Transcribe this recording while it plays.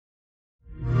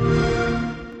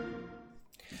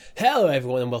Hello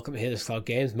everyone and welcome to Helix Cloud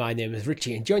Games. My name is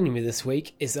Richie and joining me this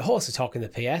week is the host of Talking the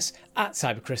PS at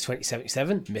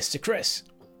CyberChris2077, Mr. Chris.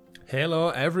 Hello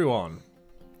everyone.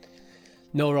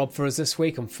 No Rob for us this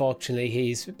week. Unfortunately,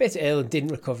 he's a bit ill and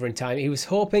didn't recover in time. He was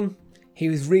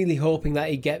really hoping that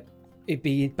he'd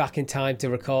be back in time to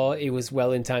record. He was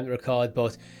well in time to record,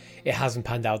 but it hasn't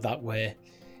panned out that way.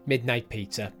 Midnight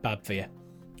pizza, bad for you.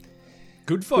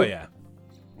 Good for you.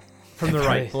 From the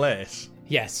right place.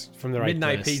 Yes, from the right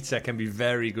Midnight place. pizza can be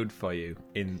very good for you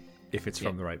if it's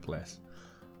from the right place.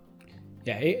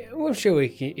 Yeah, I'm sure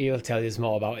he'll tell us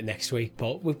more about it next week,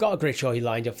 but we've got a great show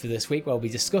lined up for this week where we'll be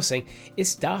discussing,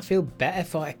 is Starfield better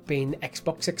for being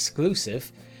Xbox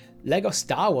exclusive, Lego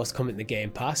Star Wars coming to the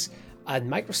Game Pass,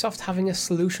 and Microsoft having a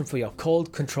solution for your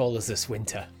cold controllers this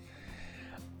winter.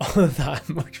 All of that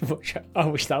and much, I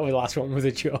wish that the last one was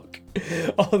a joke.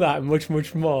 All that and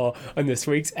much more on this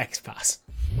week's X-Pass.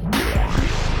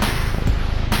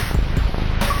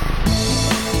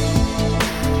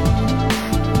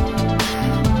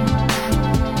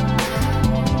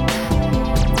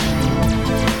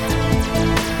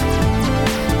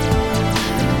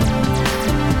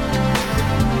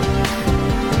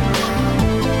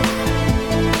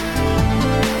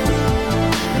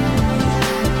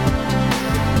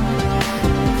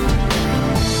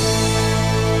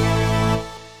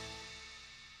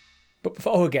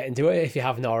 Before we get into it, if you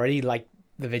haven't already, like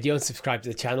the video and subscribe to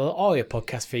the channel or your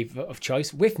podcast feed of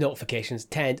choice with notifications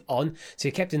turned on so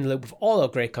you're kept in the loop of all our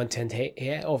great content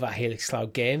here over at Helix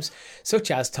Cloud Games,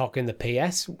 such as Talking the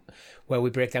PS, where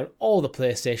we break down all the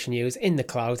PlayStation news in the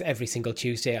cloud every single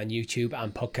Tuesday on YouTube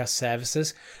and podcast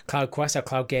services. Cloud Quest, our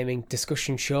cloud gaming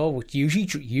discussion show, which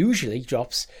usually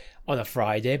drops on a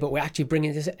Friday, but we're actually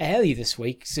bringing this early this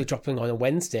week, so dropping on a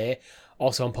Wednesday,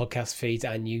 also on podcast feeds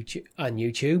and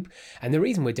YouTube. And the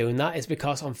reason we're doing that is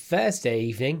because on Thursday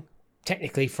evening,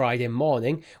 technically Friday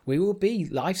morning, we will be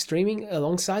live streaming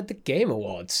alongside the Game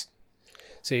Awards.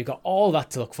 So you've got all that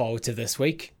to look forward to this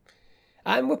week.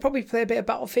 And we'll probably play a bit of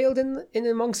Battlefield in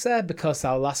amongst there because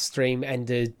our last stream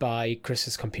ended by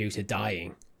Chris's computer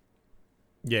dying.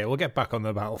 Yeah, we'll get back on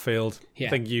the Battlefield. Yeah.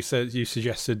 I think you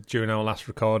suggested during our last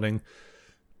recording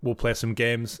we'll play some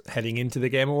games heading into the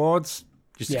Game Awards.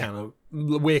 Just to kind of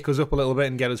wake us up a little bit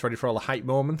and get us ready for all the hype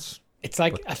moments. It's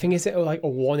like, I think, is it like a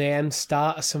 1 a.m.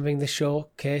 start or something, the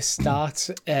showcase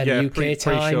starts UK time?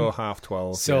 Pre-show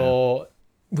 12:30. So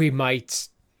we might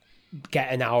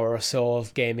get an hour or so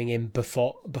of gaming in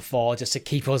before just to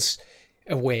keep us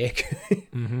awake.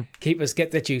 Mm-hmm.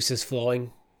 Get the juices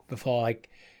flowing before like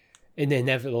in the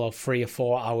inevitable 3 or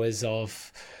 4 hours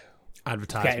of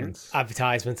advertisements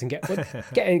and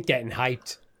getting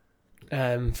hyped.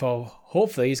 For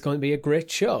hopefully it's going to be a great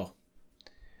show.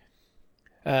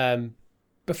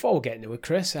 Before we get into it,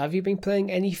 Chris, have you been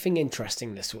playing anything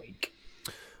interesting this week?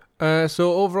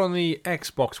 So over on the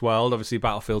Xbox world, obviously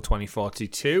Battlefield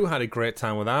 2042, had a great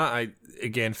time with that. I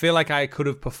again feel like I could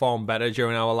have performed better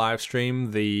during our live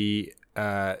stream. The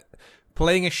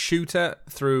playing a shooter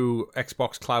through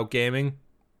Xbox Cloud Gaming,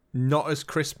 not as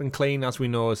crisp and clean as we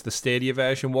know as the Stadia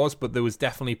version was, but there was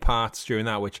definitely parts during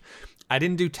that which I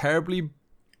didn't do terribly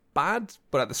bad,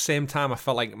 but at the same time I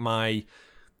felt like my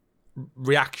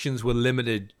reactions were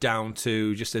limited down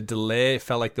to just a delay. It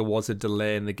felt like there was a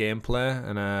delay in the gameplay,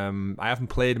 and I haven't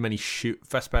played many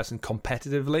first person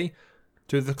competitively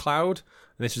to the cloud,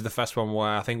 and this is the first one where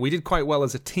I think we did quite well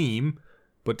as a team,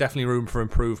 but definitely room for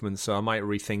improvement, so I might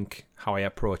rethink how I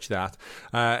approach that.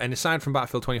 And aside from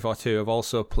Battlefield 2042, I've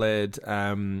also played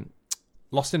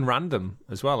Lost in Random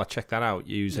as well. I checked that out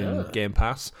using Game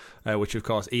Pass, which of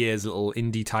course EA's little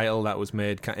indie title that was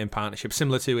made in partnership,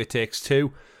 similar to It Takes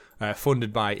Two,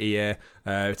 funded by EA.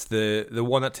 It's the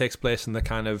one that takes place in the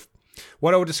kind of,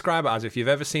 what I would describe it as, if you've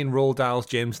ever seen Roald Dahl's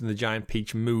James and the Giant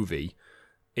Peach movie,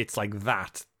 it's like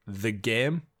that, the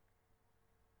game.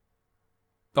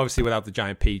 Obviously without the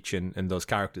Giant Peach and those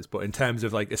characters, but in terms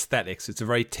of like aesthetics, it's a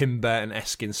very Tim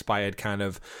Burton-esque inspired kind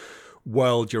of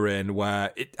world you're in,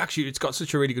 where it's got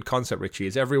such a really good concept, Richie,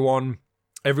 is everyone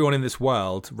in this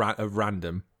world of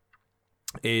random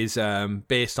is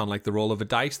based on like the roll of a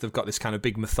dice. They've got this kind of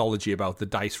big mythology about the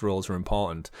dice rolls are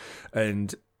important,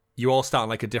 and you all start on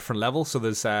like a different level. So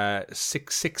there's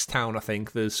six town, I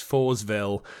think, there's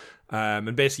Foresville,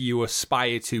 and basically you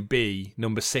aspire to be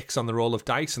number 6 on the roll of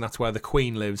dice, and that's where the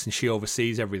queen lives and she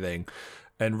oversees everything.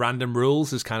 And random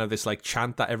rules is kind of this like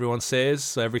chant that everyone says.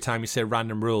 So every time you say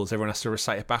random rules, everyone has to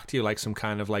recite it back to you like some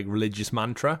kind of like religious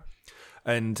mantra.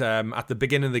 And at the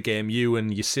beginning of the game, you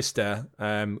and your sister,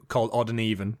 called Odd and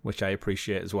Even, which I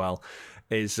appreciate as well,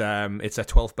 is it's a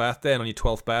 12th birthday, and on your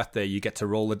 12th birthday you get to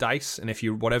roll the dice, and if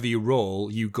you whatever you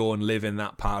roll, you go and live in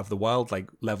that part of the world, like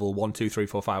level 1, 2, 3,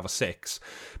 4, 5, or 6.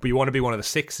 But you want to be one of the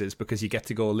 6s because you get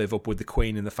to go live up with the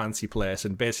queen in the fancy place,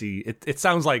 and basically it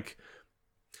sounds like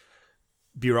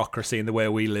bureaucracy in the way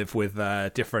we live with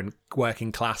different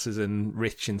working classes and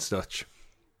rich and such.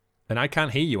 And I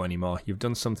can't hear you anymore. You've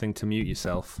done something to mute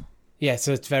yourself. Yeah,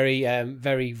 so it's very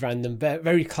very random,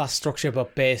 very class structure,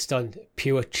 but based on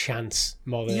pure chance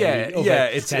more than any other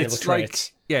it's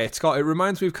traits. like it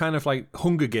reminds me of kind of like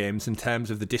Hunger Games in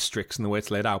terms of the districts and the way it's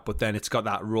laid out, but then it's got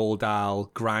that Roald Dahl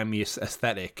grimy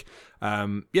aesthetic.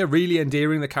 Really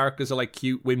endearing. The characters are like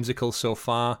cute, whimsical so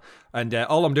far, and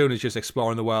all I'm doing is just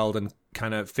exploring the world and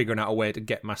kind of figuring out a way to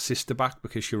get my sister back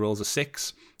because she rolls a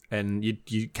 6. And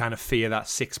you kind of fear that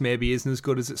 6 maybe isn't as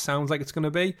good as it sounds like it's going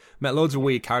to be. Met loads of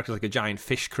weird characters like a giant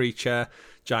fish creature,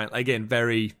 again,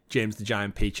 very James the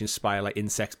Giant Peach inspired, like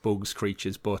insects, bugs,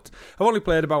 creatures. But I've only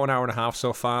played about an hour and a half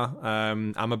so far.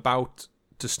 I'm about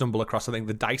to stumble across, I think,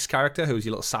 the Dice character, who's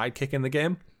your little sidekick in the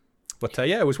game. But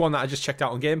it was one that I just checked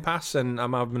out on Game Pass, and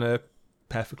I'm having a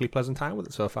perfectly pleasant time with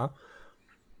it so far.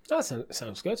 That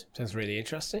sounds good. Sounds really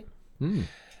interesting.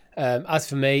 As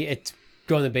for me, it's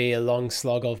going to be a long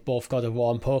slog of both God of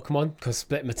War and Pokemon because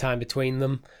splitting my time between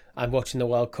them and watching the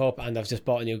World Cup, and I've just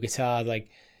bought a new guitar. Like,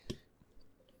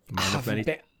 man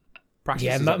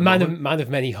of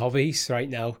many hobbies right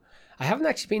now. I haven't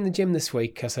actually been in the gym this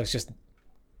week because I was just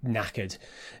knackered,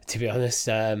 to be honest.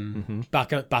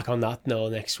 Back on that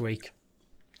next week.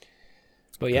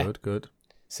 But yeah, good.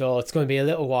 So it's going to be a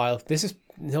little while.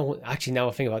 Now I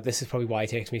think about it, this is probably why it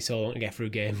takes me so long to get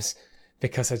through games.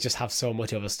 Because I just have so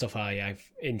much other stuff I have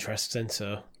interest in,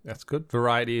 so... That's good.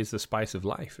 Variety is the spice of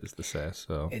life, as they say,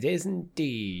 so... It is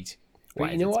indeed.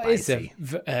 But you know what is the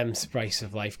spice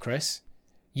of life, Chris?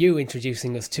 You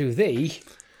introducing us to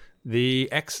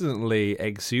the excellently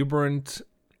exuberant,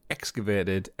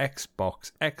 excavated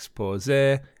Xbox expose,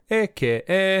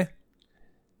 a.k.a...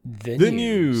 The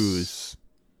news.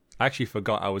 I actually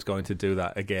forgot I was going to do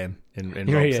that again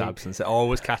in Rob's absence. It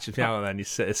always catches me out, and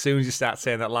then as soon as you start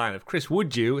saying that line of Chris,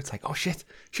 would you? It's like, oh shit.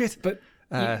 But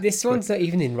this one's not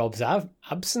even in Rob's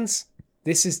absence.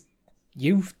 This is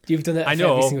you've done it. I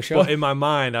know, every single show. But in my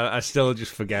mind, I still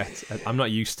just forget. I'm not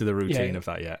used to the routine of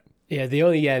that yet. Yeah, the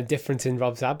only difference in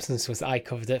Rob's absence was I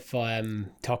covered it for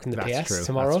Talking the PS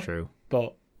tomorrow. That's true.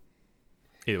 But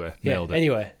either way, nailed it.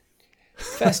 Anyway,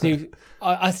 first news.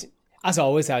 As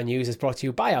always, our news is brought to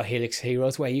you by our Helix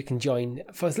Heroes, where you can join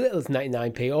for as little as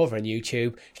 99p over on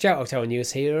YouTube. Shout out to our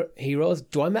newest heroes,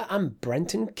 Dwemer and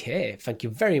Brenton K. Thank you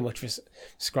very much for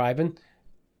subscribing.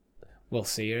 We'll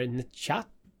see you in the chat.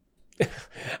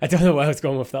 I don't know where I was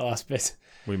going with that last bit.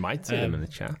 We might see them in the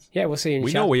chat. Yeah, we'll see you in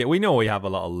the chat. We know we have a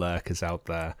lot of lurkers out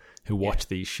there who watch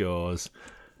these shows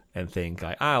and think,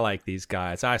 like, I like these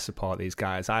guys, I support these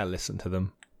guys, I listen to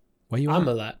them. Where you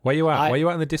at? Where you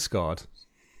at in the Discord?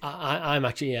 I'm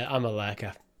actually, I'm a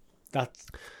lurker. That's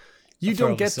you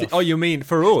don't get to. Oh, you mean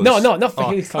for us? No, not for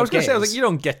Helix Cloud Games. I was going to say, like, you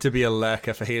don't get to be a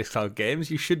lurker for Helix Cloud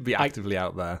Games. You should be actively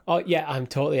out there. Oh yeah, I'm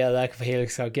totally a lurker for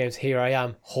Helix Cloud Games. Here I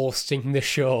am hosting the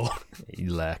show.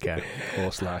 You lurker,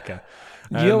 horse lurker.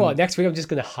 You know what? Next week I'm just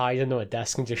going to hide under a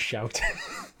desk and just shout.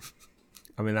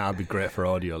 I mean, that would be great for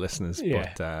audio listeners,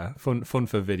 but fun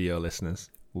for video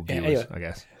listeners or viewers, anyway. I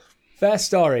guess. First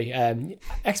story,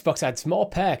 Xbox adds more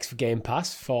perks for Game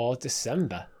Pass for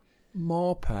December.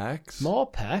 More perks?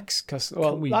 Because,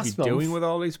 well, what last month... doing with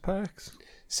all these perks?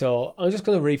 So, I'm just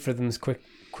going to read through them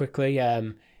quickly.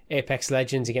 Apex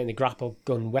Legends, you're getting the grapple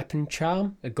gun weapon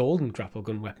charm, a golden grapple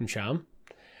gun weapon charm.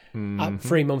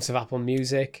 3 months of Apple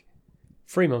Music,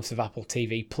 3 months of Apple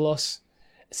TV Plus,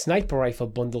 Sniper Rifle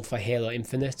bundle for Halo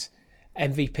Infinite,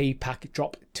 MVP Pack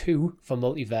Drop 2 for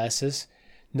Multiverses,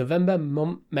 November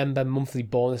member monthly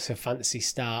bonus for Phantasy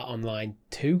Star Online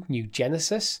 2 New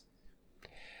Genesis,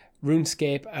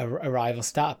 RuneScape Arrival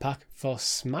Starter Pack for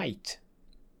Smite.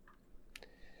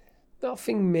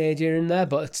 Nothing major in there,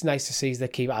 but it's nice to see they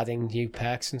keep adding new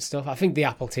perks and stuff. I think the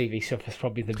Apple TV stuff is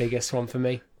probably the biggest one for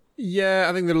me. Yeah,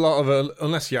 I think that a lot of it,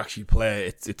 unless you actually play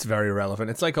it, it's very relevant.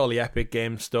 It's like all the Epic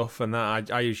game stuff, and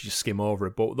that I usually just skim over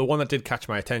it. But the one that did catch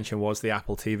my attention was the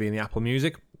Apple TV and the Apple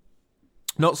Music.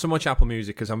 Not so much Apple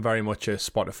Music, because I'm very much a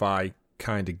Spotify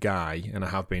kind of guy, and I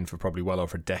have been for probably well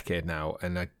over a decade now.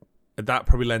 And that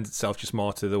probably lends itself just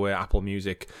more to the way Apple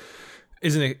Music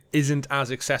isn't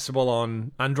as accessible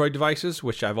on Android devices,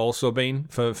 which I've also been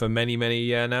for many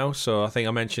years now. So I think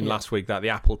I mentioned last week that the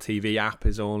Apple TV app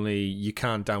is you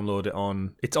can't download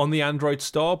it it's on the Android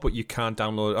store, but you can't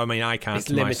download. I mean, I can't. It's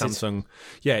to my limited. Samsung.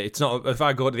 Yeah, it's not. If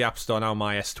I go to the App Store now,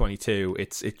 my S22,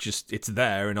 it's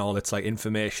there and all its like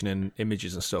information and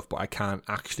images and stuff, but I can't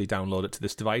actually download it to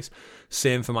this device.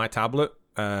 Same for my tablet.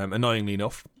 Annoyingly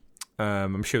enough,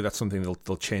 I'm sure that's something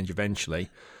they'll change eventually.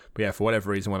 But yeah, for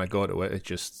whatever reason, when I go to it,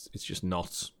 it's just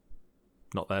not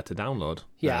there to download.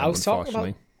 Yeah, I was talking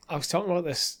about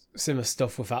this similar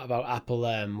stuff about Apple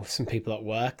with some people at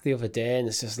work the other day, and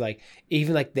it's just like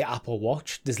even like the Apple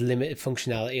Watch, there's limited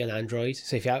functionality on Android.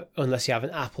 So unless you have an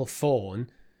Apple phone,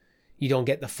 you don't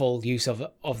get the full use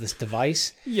of this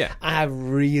device. Yeah, I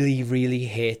really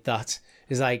hate that.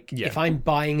 It's like if I'm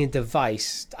buying a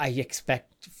device, I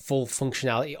expect full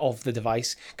functionality of the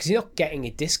device because you're not getting a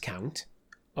discount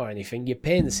or anything. You're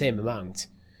paying the same amount.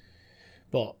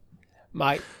 But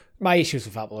my issues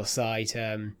with Apple aside,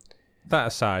 that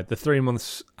aside, the 3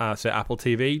 months Apple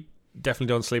TV, definitely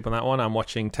don't sleep on that one. I'm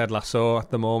watching Ted Lasso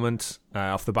at the moment,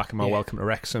 off the back of my Welcome to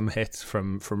Wrexham hit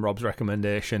from Rob's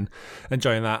recommendation.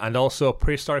 Enjoying that. And also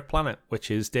Prehistoric Planet,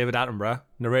 which is David Attenborough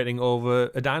narrating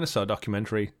over a dinosaur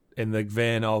documentary in the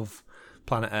vein of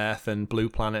Planet Earth and Blue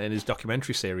Planet in his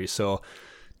documentary series. So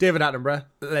David Attenborough,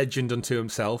 legend unto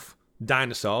himself.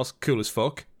 Dinosaurs, cool as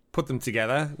fuck. Put them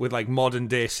together with like modern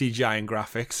day CGI and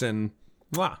graphics, and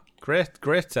wow, great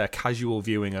casual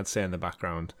viewing, I'd say, in the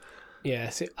background. Yeah,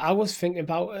 so I was thinking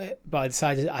about it, but I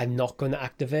decided I'm not going to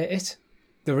activate it.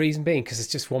 The reason being because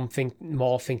it's just one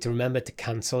more thing to remember to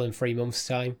cancel in 3 months'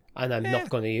 time, and I'm not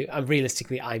going to. And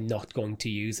realistically, I'm not going to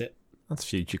use it. That's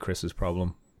future Chris's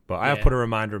problem. But I have put a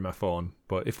reminder in my phone.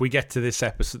 But if we get to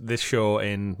this show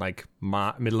in like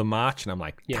middle of March, and I'm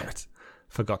like, damn it.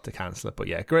 Forgot to cancel it. But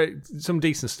yeah, great. Some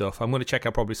decent stuff. I'm going to check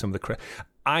out probably some of the...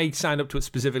 I signed up to it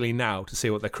specifically now to see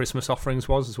what their Christmas offerings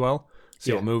was as well.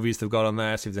 See what movies they've got on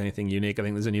there, see if there's anything unique. I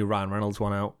think there's a new Ryan Reynolds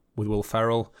one out with Will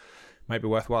Ferrell. Might be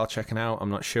worthwhile checking out. I'm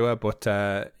not sure. But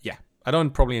yeah, I don't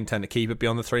probably intend to keep it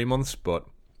beyond the 3 months, but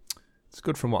it's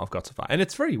good from what I've got so far. And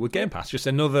it's free with Game Pass. Just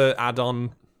another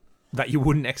add-on that you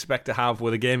wouldn't expect to have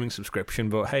with a gaming subscription.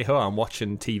 But hey-ho, I'm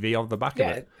watching TV off the back of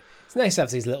it. It's nice to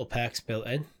have these little perks built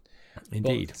in.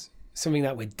 Indeed. But something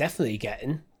that we're definitely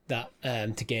getting that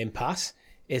to Game Pass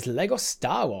is Lego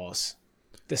Star Wars,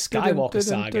 the Skywalker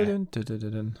saga.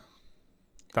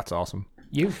 That's awesome.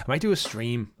 I might do a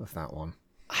stream of that one.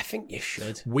 I think you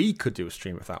should. We could do a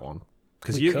stream of that one.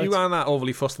 Because you aren't that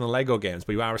overly fussed on the Lego games,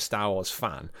 but you are a Star Wars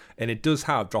fan. And it does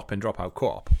have drop-in, drop-out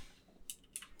co-op.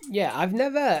 Yeah, I've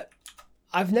never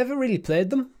really played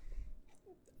them.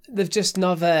 They've just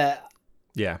never...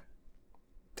 Yeah.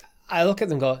 I look at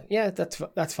them and go, yeah,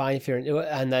 that's fine if you're into it,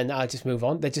 and then I'll just move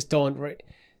on. They just don't...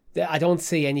 I don't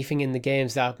see anything in the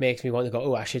games that makes me want to go,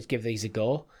 oh, I should give these a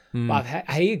go. But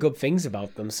I hear good things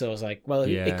about them, so I was like, well,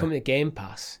 it comes to Game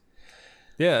Pass.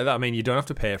 Yeah, I mean, you don't have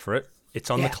to pay for it. It's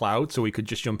on the cloud, so we could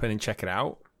just jump in and check it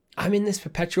out. I'm in this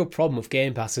perpetual problem with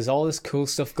Game Pass. There's all this cool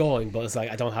stuff going, but it's like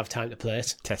I don't have time to play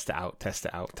it. Test it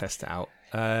out.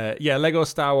 Yeah, Lego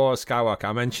Star Wars Skywalker.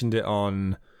 I mentioned it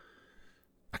on...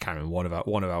 I can't remember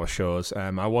one of our shows. I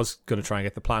was going to try and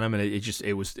get the Platinum, and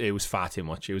it was far too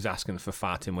much. It was asking for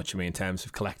far too much of me in terms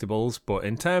of collectibles. But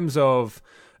in terms of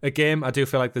a game, I do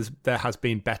feel like there has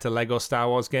been better Lego Star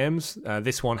Wars games.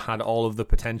 This one had all of the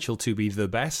potential to be the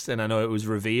best, and I know it was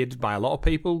revered by a lot of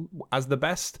people as the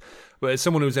best. But as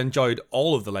someone who's enjoyed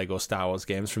all of the Lego Star Wars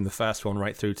games from the first one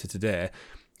right through to today,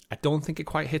 I don't think it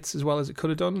quite hits as well as it could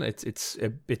have done. It's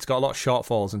got a lot of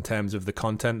shortfalls in terms of the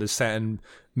content. There's certain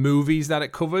movies that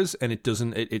it covers, and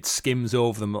it skims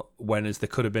over them, whereas there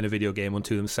could have been a video game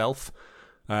unto themselves.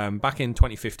 Back in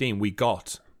 2015, we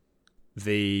got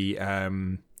the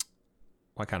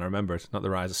I can't remember it. Not the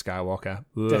Rise of Skywalker.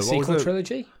 The sequel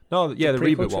trilogy? No, yeah, the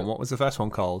reboot one. What was the first one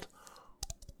called?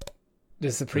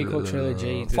 There's the prequel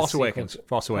trilogy. Force Awakens.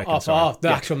 The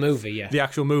actual movie, yeah. The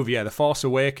actual movie, yeah. The Force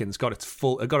Awakens got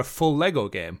a full Lego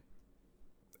game.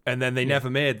 And then they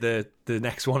never made the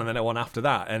next one and then the one after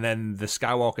that. And then the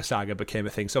Skywalker saga became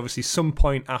a thing. So obviously some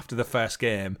point after the first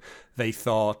game, they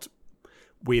thought,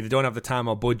 we either don't have the time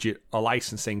or budget or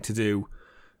licensing to do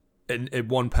a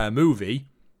one per movie.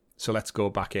 So let's go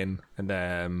back in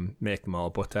and make them all.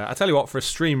 But I tell you what, for a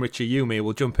stream, Richie, you, me,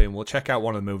 we'll jump in. We'll check out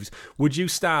one of the movies. Would you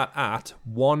start at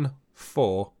 1,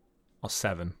 4, or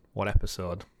 7? What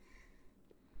episode?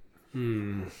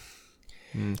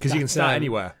 Because you can start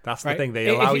anywhere. That's right. The thing. They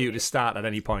allow you to start at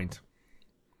any point.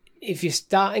 If you're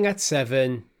starting at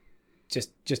 7,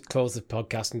 just close the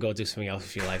podcast and go do something else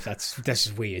with your life. That's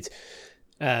just weird.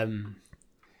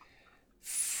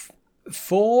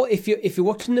 4, if you're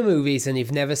watching the movies and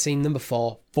you've never seen them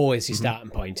before, 4 is your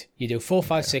starting point. You do 4,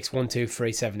 5, 6, 1, 2,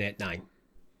 3, 7, 8, 9.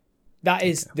 That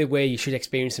is the way you should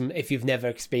experience them if you've never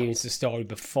experienced the story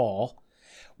before.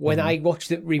 When I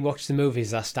rewatch the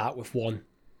movies, I start with 1.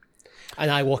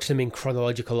 And I watch them in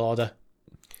chronological order.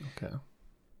 Okay.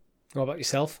 What about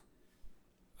yourself?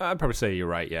 I'd probably say you're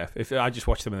right, yeah. If I just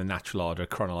watch them in the natural order,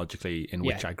 chronologically, in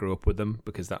which I grew up with them,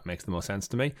 because that makes the most sense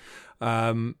to me.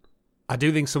 I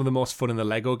do think some of the most fun in the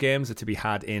Lego games are to be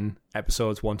had in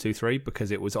episodes 1, 2, 3, because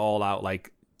it was all out,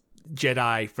 like,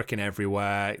 Jedi freaking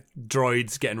everywhere,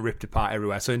 droids getting ripped apart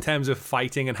everywhere. So in terms of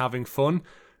fighting and having fun,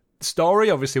 story,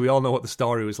 obviously we all know what the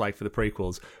story was like for the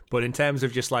prequels, but in terms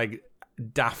of just, like,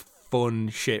 daft fun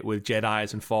shit with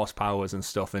Jedis and Force powers and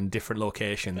stuff in different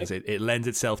locations, it lends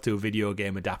itself to a video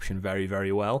game adaptation very,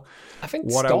 very well. I think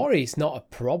story's not a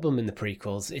problem in the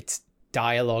prequels. It's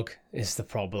dialogue is the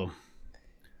problem.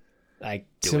 Like,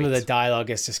 some of the dialogue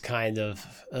is just kind of...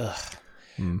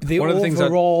 The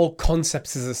overall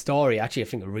concepts of the story, actually, I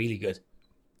think are really good.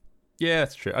 Yeah,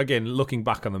 that's true. Again, looking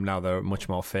back on them now, they're much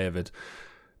more favoured.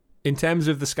 In terms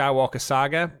of the Skywalker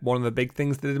saga, one of the big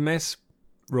things that they miss,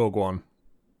 Rogue One.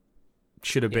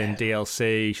 Should have been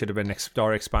DLC, should have been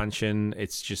story expansion.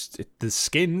 It's just the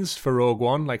skins for Rogue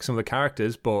One, like some of the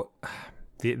characters, but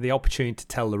the opportunity to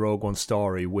tell the Rogue One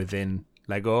story within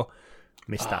Lego,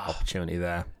 missed that opportunity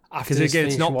there. Because again,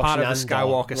 it's not part of the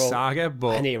Skywalker saga,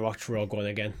 but I need to watch Rogue One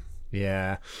again.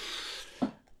 Yeah.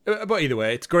 But either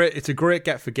way, it's great. It's a great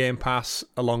get for Game Pass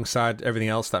alongside everything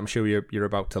else that I'm sure you're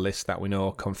about to list that we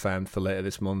know confirmed for later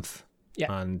this month.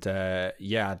 Yeah. And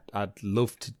I'd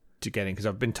love to get in, because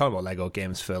I've been talking about Lego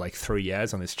games for like 3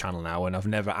 years on this channel now, and I've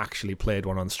never actually played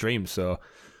one on stream, so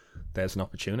there's an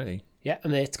opportunity. Yeah,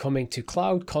 and it's coming to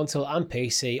cloud, console, and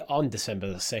PC on December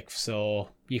the 6th, so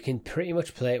you can pretty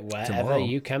much play it wherever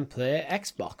you can play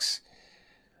Xbox.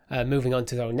 Moving on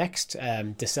to our next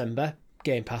December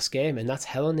Game Pass game, and that's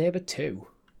Hello Neighbor 2.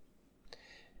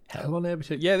 Hello Neighbor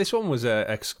 2. Yeah, this one was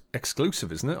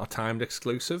exclusive, isn't it? Or timed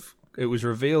exclusive. It was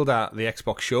revealed at the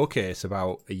Xbox Showcase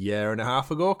about a year and a half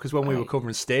ago, because when we were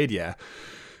covering Stadia,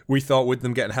 we thought with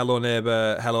them getting Hello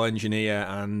Neighbor, Hello Engineer,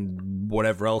 and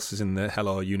whatever else is in the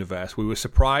Hello universe, we were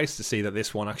surprised to see that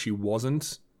this one actually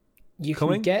wasn't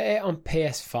coming. Can get it on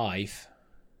PS5.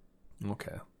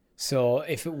 Okay. So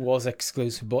if it was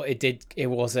exclusive, but it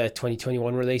was a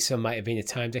 2021 release, so it might have been a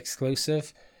timed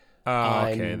exclusive.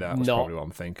 Okay, that was probably what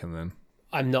I'm thinking then.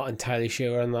 I'm not entirely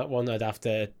sure on that one. I'd have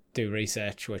to do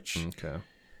research, which... Okay.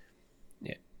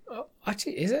 Yeah. Oh,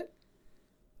 actually, is it?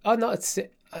 Oh, no, it's...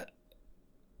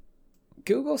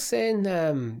 Google's saying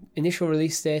initial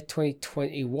release date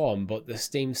 2021, but the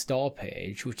Steam store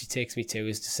page, which it takes me to,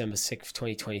 is December 6th,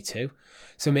 2022.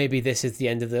 So maybe this is the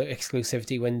end of the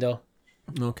exclusivity window.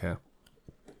 Okay.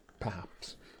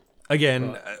 Perhaps.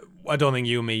 Again, I don't think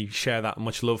you and me share that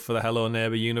much love for the Hello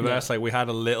Neighbor universe. No. Like, we had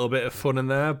a little bit of fun in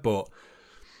there, but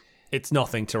it's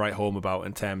nothing to write home about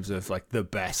in terms of like the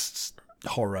best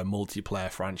horror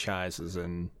multiplayer franchises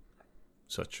and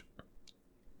such.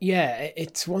 Yeah,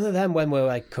 it's one of them when we're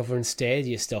like covering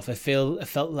Stadia stuff. It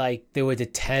felt like they were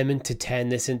determined to turn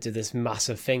this into this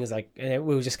massive thing. It's like, and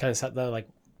we were just kind of sat there like,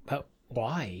 but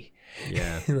why?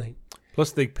 Yeah. Like,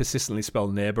 plus, they persistently spell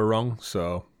neighbor wrong,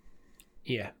 so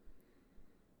yeah.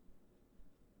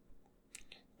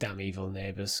 Damn evil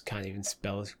neighbors can't even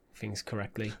spell things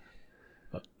correctly.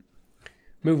 But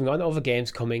moving on, other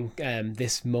games coming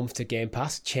this month to Game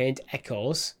Pass. Chained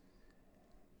Echoes.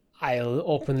 I'll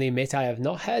openly admit I have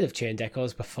not heard of Chained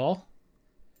Echoes before.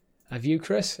 Have you,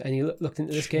 Chris? Any looked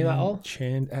into this game at all?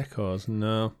 Chained Echoes,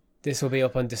 no. This will be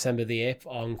up on December the 8th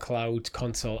on cloud,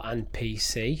 console, and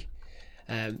PC.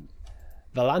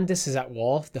 Valandis is at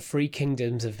war. The three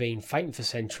kingdoms have been fighting for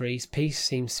centuries. Peace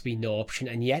seems to be no option,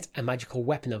 and yet a magical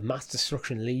weapon of mass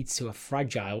destruction leads to a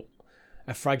fragile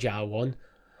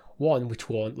one which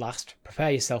won't last.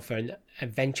 Prepare yourself for an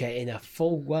adventure in a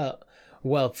full world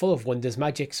full of wonders,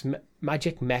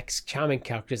 magic mechs, charming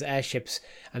characters, airships,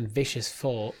 and vicious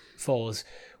foes.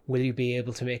 Will you be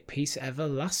able to make peace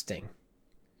everlasting?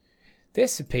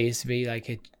 This appears to be like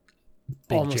a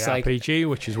big JRPG,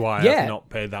 which is why I've not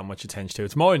paid that much attention to.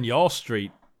 It's more in your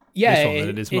street, this one, than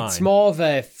it is mine. It's more of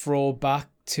a throwback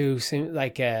to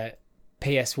like a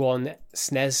PS1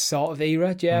 SNES sort of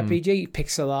era JRPG,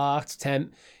 pixel art,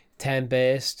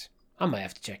 turn-based. I might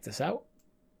have to check this out.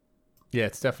 Yeah,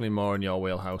 it's definitely more in your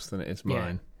wheelhouse than it is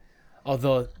mine. Yeah.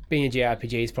 Although being a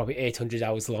JRPG is probably 800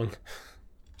 hours long.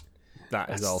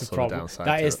 That's also the downside.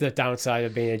 That is the downside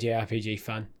of being a JRPG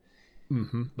fan.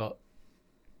 Mm-hmm. But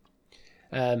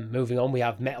moving on, we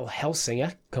have Metal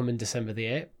Hellsinger coming December the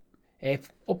 8th.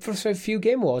 Up for a few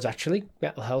Game Awards, actually.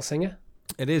 Metal Hellsinger.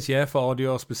 It is, yeah, for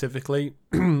audio specifically.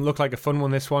 Looked like a fun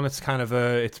one, this one. It's kind of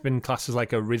it's been classed as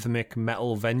like a rhythmic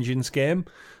metal vengeance game.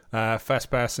 First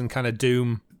person kind of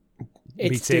Doom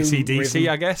meets AC/DC,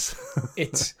 I guess.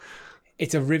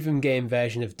 It's a rhythm game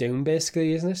version of Doom,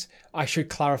 basically, isn't it? I should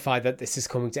clarify that this is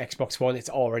coming to Xbox One. It's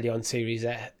already on Series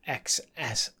X,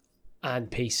 S, and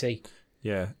PC.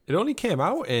 Yeah, it only came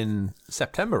out in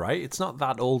September, right? It's not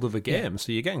that old of a game,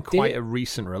 so you're getting quite a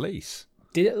recent release.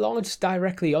 Did it launch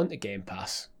directly onto Game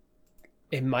Pass?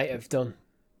 It might have done.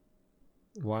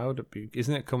 Why would it be?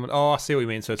 Isn't it coming? Oh, I see what you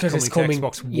mean. So it's coming to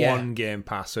Xbox One Game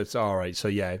Pass, so it's all right. So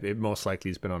yeah, it most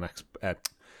likely has been on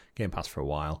Game Pass for a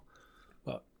while.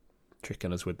 But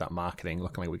tricking us with that marketing,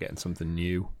 looking like we're getting something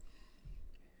new.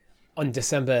 On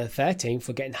December 13th,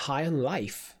 we're getting High on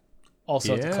Life.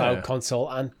 Also to cloud, console,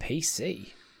 and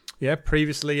PC. Yeah,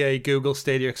 previously a Google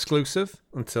Stadia exclusive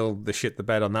until they shit the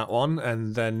bed on that one,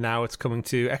 and then now it's coming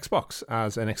to Xbox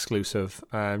as an exclusive.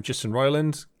 Justin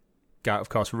Roiland, guy, of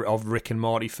course, of Rick and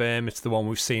Morty fame. It's the one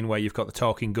we've seen where you've got the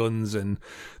talking guns and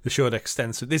the showed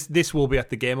extensive. This will be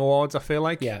at the Game Awards, I feel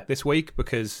like, this week,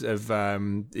 because of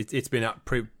it's been at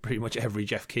pretty much every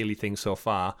Jeff Keighley thing so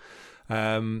far.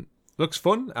 Looks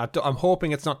fun. I'm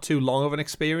hoping it's not too long of an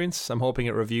experience. I'm hoping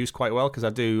it reviews quite well, because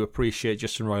I do appreciate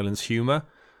Justin Roiland's humour.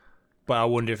 But I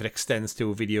wonder if it extends to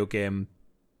a video game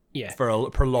for a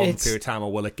prolonged period of time,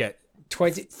 or will it get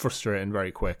frustrating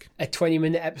very quick? A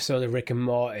 20-minute episode of Rick and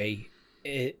Morty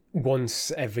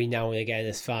once every now and again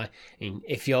is fine. And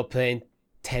if you're playing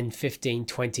 10, 15,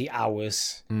 20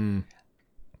 hours and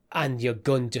your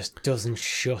gun just doesn't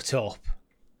shut up.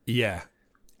 Yeah.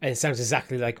 And it sounds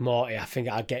exactly like Morty. I think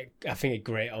it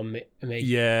great on me.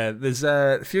 Yeah, there's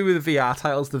a few of the VR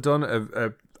titles they've done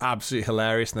are absolutely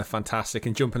hilarious, and they're fantastic,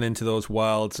 and jumping into those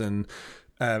worlds and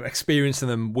experiencing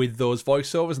them with those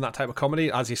voiceovers and that type of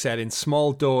comedy, as you said, in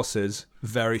small doses,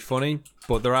 very funny.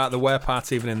 But there were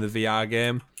parts even in the VR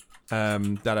game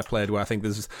that I played where I think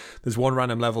there's one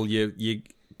random level you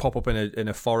pop up in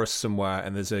a forest somewhere,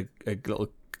 and there's a little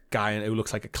guy who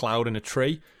looks like a cloud in a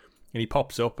tree, and he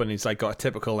pops up and he's like got a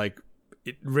typical like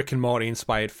Rick and Morty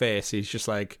inspired face. He's just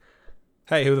like,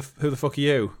 "Hey, who the fuck are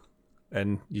you?"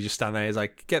 And you just stand there. He's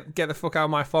like, "Get the fuck out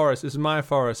of my forest. This is my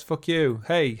forest. Fuck you.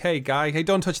 Hey guy. Hey,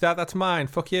 don't touch that. That's mine.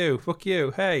 Fuck you. Fuck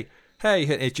you. Hey." He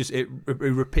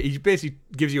basically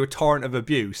gives you a torrent of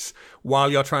abuse while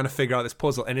you're trying to figure out this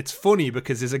puzzle. And it's funny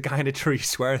because there's a guy in a tree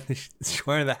swearing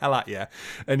the hell at you.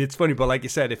 And it's funny, but like you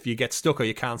said, if you get stuck or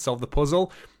you can't solve the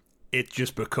puzzle, it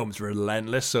just becomes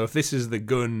relentless. So if this is the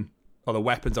gun or the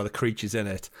weapons or the creatures in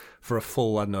it for a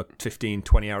full, 15,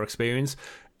 20-hour experience,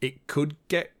 it could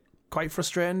get quite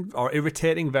frustrating or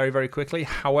irritating very, very quickly.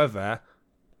 However,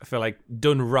 I feel like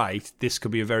done right, this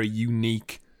could be a very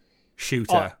unique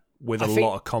shooter with a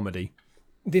lot of comedy.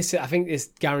 I think it's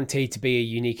guaranteed to be a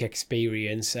unique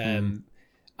experience. And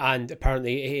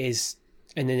apparently it is.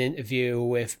 In an interview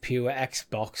with Pure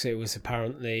Xbox, it was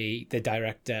apparently the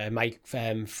director, Mike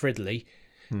Fridley,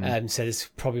 said it's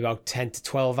probably about 10 to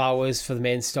 12 hours for the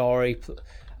main story.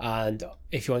 And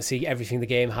if you want to see everything the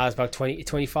game has, about 20 to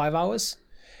 25 hours.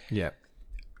 Yeah.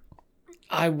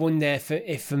 I wonder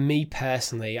if for me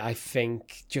personally, I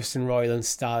think Justin Roiland's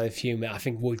style of humour, I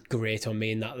think would grate on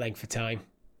me in that length of time.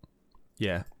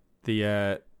 Yeah.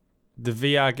 The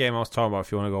VR game I was talking about,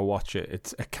 if you want to go watch it,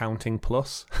 it's Accounting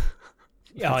Plus.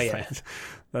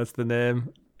 That's the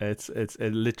name. It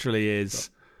literally is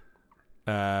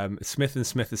Smith and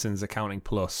Smithson's Accounting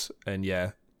Plus, and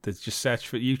there's just search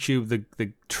for YouTube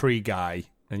the tree guy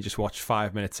and just watch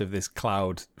 5 minutes of this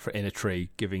cloud in a tree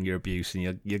giving you abuse,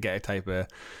 and you'll get a type of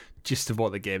gist of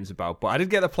what the game's about. But I did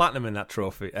get the platinum in that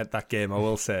trophy at that game. I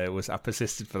will say I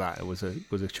persisted for that. It was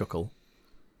a chuckle.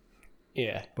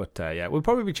 Yeah. But we'll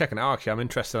probably be checking it out. Actually, I'm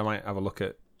interested. I might have a look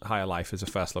at Higher Life as a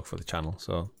first look for the channel,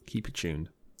 so keep it tuned.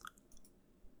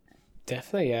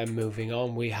 Definitely. Moving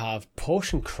on, we have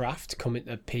Potion Craft coming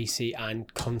to PC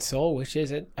and console, which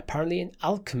is apparently an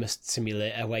alchemist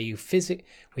simulator where we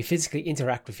physically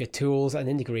interact with your tools and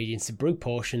ingredients to brew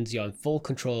potions. You're in full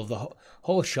control of the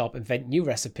whole shop, invent new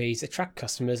recipes, attract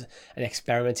customers, and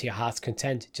experiment to your heart's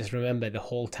content. Just remember, the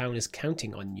whole town is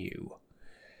counting on you.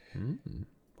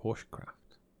 Potion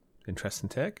Craft. Interesting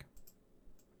take.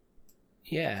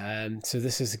 Yeah, so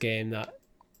this is a game that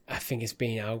I think it's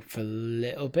been out for a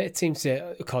little bit. It seems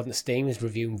to, according to Steam, is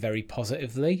reviewing very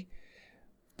positively.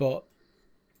 But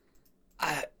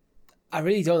I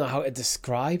really don't know how to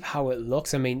describe how it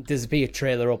looks. I mean, there's a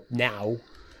trailer up now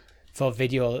for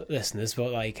video listeners,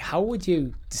 but like, how would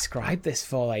you describe this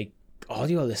for like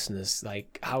audio listeners?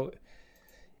 Like, how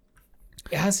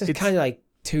it has this kind of like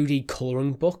 2D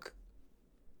coloring book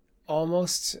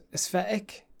almost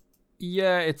aesthetic.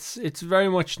 Yeah, it's very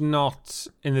much not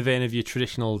in the vein of your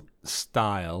traditional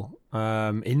style.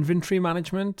 Inventory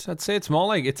management, I'd say it's more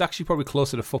like, it's actually probably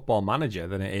closer to Football Manager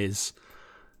than it is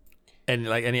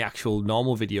any actual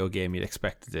normal video game you'd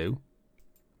expect to do.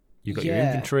 You've got your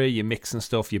inventory, you're mixing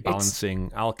stuff, you're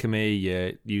balancing alchemy,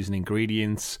 you're using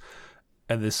ingredients,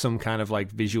 and there's some kind of like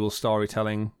visual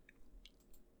storytelling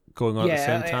going on at the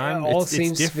same time. It all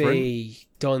seems to be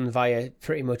done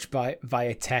pretty much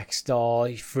via text or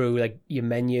through like your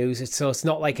menus. So it's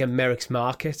not like a Merrick's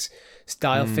Market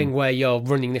style thing where you're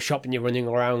running the shop and you're running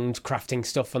around crafting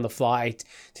stuff on the fly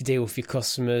to deal with your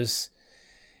customers.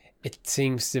 It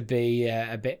seems to be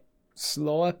a bit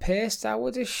slower paced, I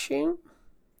would assume.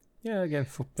 Yeah, again,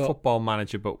 Football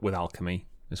Manager, but with alchemy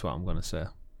is what I'm going to say.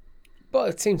 But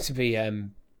it seems to be,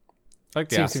 like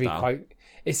the seems to be quite.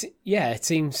 It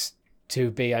seems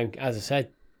to be, as I said,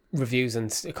 reviews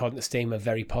and according to Steam are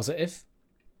very positive.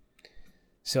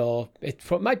 So it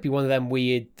might be one of them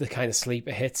weird, the kind of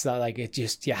sleeper hits that like it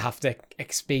just you have to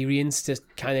experience to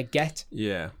kind of get.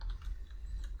 Yeah.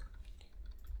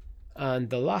 And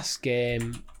the last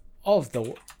game of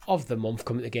the month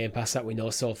coming to Game Pass that we know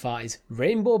so far is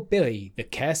Rainbow Billy: The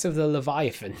Curse of the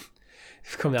Leviathan,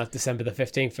 coming out December the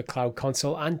 15th for cloud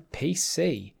console and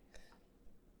PC.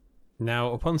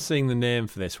 Now, upon seeing the name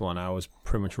for this one, I was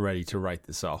pretty much ready to write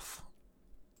this off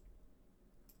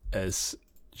as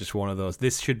just one of those.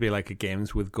 This should be like a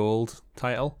Games with Gold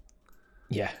title.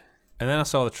 Yeah. And then I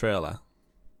saw the trailer,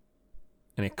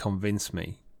 and it convinced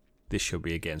me this should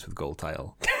be a Games with Gold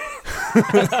title.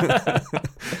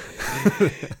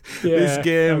 This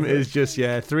game is just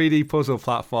 3D puzzle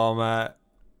platformer.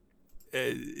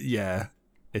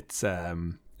 It's a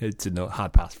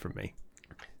hard pass from me.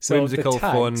 So whimsical,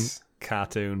 fun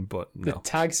cartoon, but no. The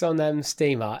tags on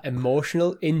Steam are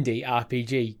emotional indie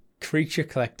RPG, creature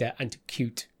collector, and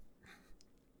cute.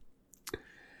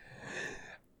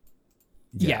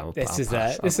 This is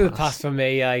a pass for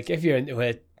me. Like if you're into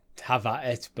it, have at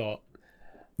it. But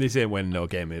this ain't winning no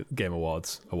game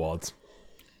awards.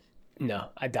 No,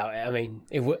 I doubt it. I mean,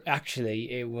 it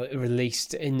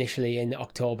released initially in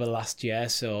October last year,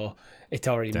 so it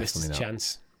already missed its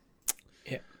chance.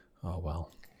 Yeah. Oh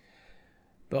well.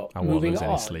 But I won't lose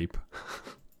any sleep.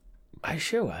 Are you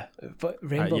sure? But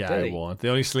Rainbow Billy. I won't. The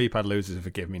only sleep I'd lose is if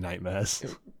it gave me nightmares.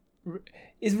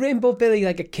 Is Rainbow Billy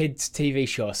like a kids' TV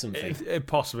show or something?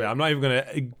 Possibly. I'm not even going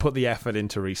to put the effort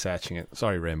into researching it.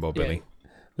 Sorry, Rainbow Billy.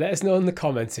 Let us know in the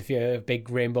comments if you're a big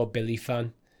Rainbow Billy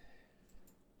fan.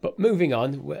 But moving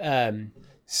on,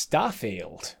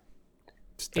 Starfield.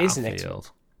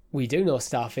 We do know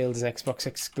Starfield is an Xbox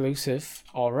exclusive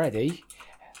already.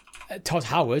 Todd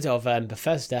Howard of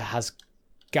Bethesda has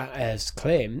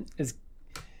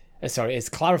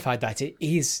clarified that it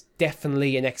is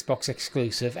definitely an Xbox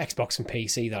exclusive, Xbox and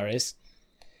PC there is,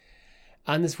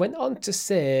 and has went on to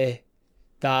say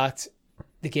that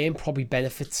the game probably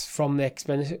benefits from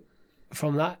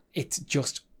that. It's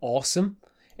just awesome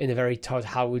in a very Todd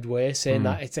Howard way, saying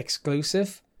that it's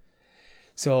exclusive.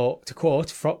 So, to quote,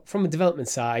 from a development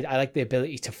side, I like the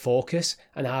ability to focus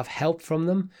and have help from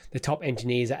them, the top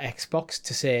engineers at Xbox,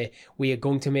 to say, we are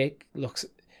going to make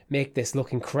this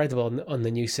look incredible on the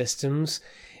new systems,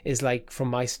 is like, from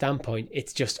my standpoint,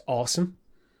 it's just awesome.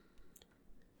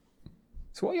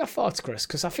 So what are your thoughts, Chris?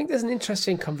 Because I think there's an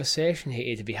interesting conversation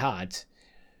here to be had.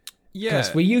 Yeah.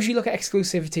 Because we usually look at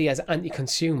exclusivity as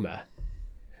anti-consumer,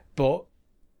 but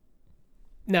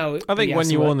no, I think when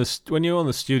you own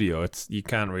the studio, you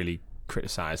can't really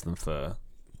criticize them for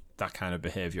that kind of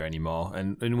behavior anymore.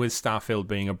 And with Starfield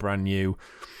being a brand new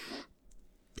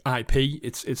IP,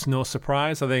 it's no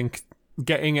surprise. I think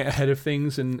getting it ahead of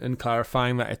things and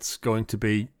clarifying that it's going to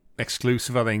be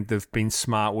exclusive. I think they've been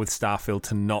smart with Starfield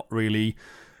to not really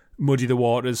muddy the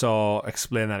waters or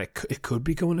explain that it could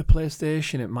be going to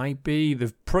PlayStation. It might be.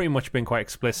 They've pretty much been quite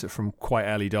explicit from quite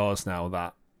early doors now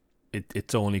that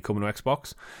it's only coming to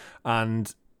Xbox.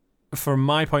 And from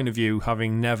my point of view,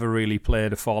 having never really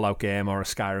played a Fallout game or a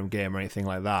Skyrim game or anything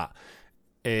like that,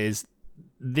 is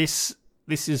this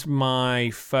is my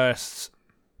first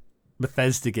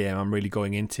Bethesda game I'm really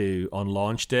going into on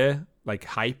launch day, like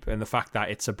hype, and the fact that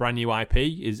it's a brand new IP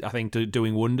is, I think,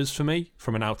 doing wonders for me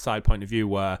from an outside point of view,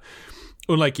 where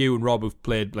unlike you and Rob have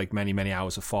played like many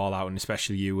hours of Fallout, and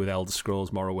especially you with Elder Scrolls,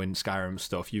 Morrowind, Skyrim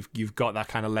stuff, you've got that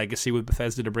kind of legacy with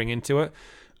Bethesda to bring into it.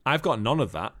 I've got none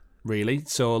of that, really.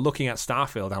 So looking at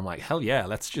Starfield, I'm like, hell yeah,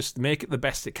 let's just make it the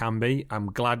best it can be. I'm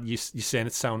glad you're saying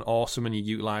it sounds awesome and you're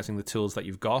utilising the tools that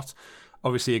you've got.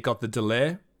 Obviously, it got the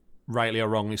delay, rightly or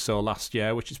wrongly so, last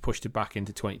year, which has pushed it back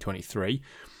into 2023.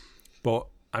 But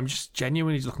I'm just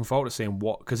genuinely looking forward to seeing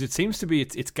what, because it seems to be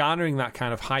it's garnering that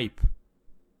kind of hype,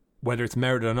 whether it's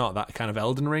merited or not, that kind of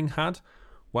Elden Ring had,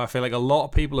 where I feel like a lot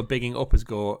of people are bigging up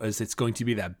as it's going to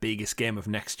be their biggest game of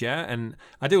next year. And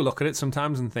I do look at it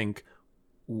sometimes and think,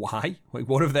 why? Like,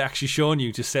 what have they actually shown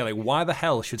you to say, like, why the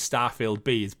hell should Starfield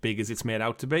be as big as it's made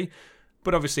out to be?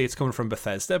 But obviously it's coming from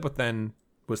Bethesda, but then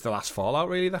was the last Fallout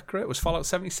really that great? Was Fallout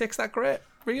 76 that great?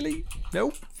 Really?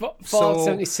 No. Fallout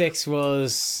 76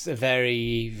 was a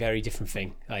very, very different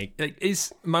thing.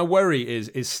 Is my worry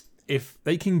is if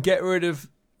they can get rid of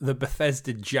the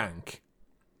Bethesda jank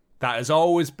that has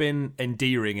always been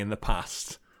endearing in the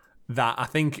past, that I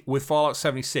think with Fallout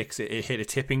 76 it hit a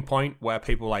tipping point where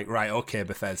people were like, right, okay,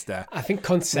 Bethesda. I think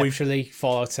conceptually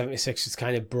Fallout 76 is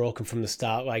kind of broken from the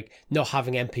start, like not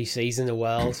having NPCs in the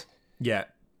world. Yeah,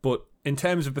 but in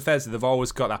terms of Bethesda, they've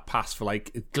always got that pass for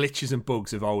like glitches and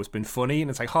bugs have always been funny,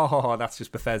 and it's like, ha, that's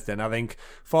just Bethesda. And I think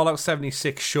Fallout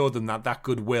 76 showed them that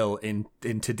goodwill in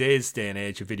today's day and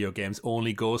age of video games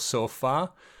only goes so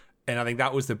far. And I think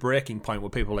that was the breaking point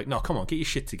where people were like, no, come on, get your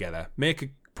shit together.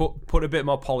 Put a bit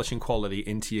more polish and quality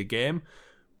into your game,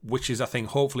 which is, I think,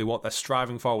 hopefully what they're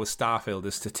striving for with Starfield,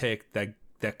 is to take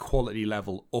their quality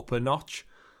level up a notch.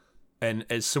 And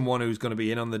as someone who's going to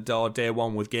be in on the door day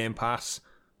one with Game Pass,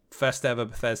 first ever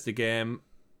Bethesda game,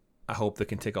 I hope they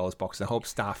can tick all those boxes. I hope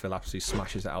Starfield absolutely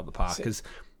smashes it out of the park, because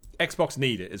Xbox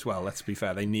need it as well, let's be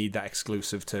fair. They need that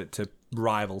exclusive to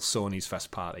rival Sony's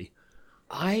first party.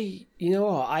 You know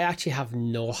what? I actually have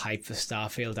no hype for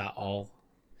Starfield at all.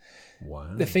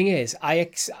 Wow. The thing is,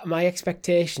 my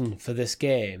expectation for this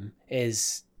game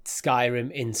is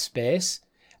Skyrim in space.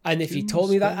 And if you told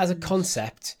me that as a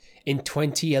concept in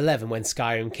 2011 when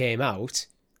Skyrim came out,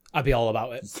 I'd be all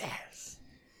about it. Yes.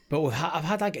 But I've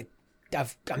had like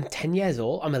I'm 10 years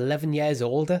old. I'm 11 years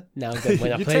older now than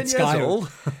when I played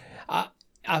Skyrim.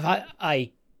 I've had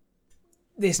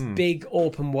this big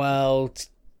open world,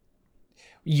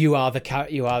 you are the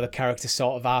character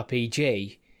sort of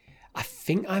RPG. I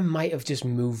think I might have just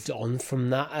moved on from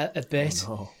that a bit.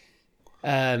 Oh,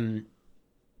 no.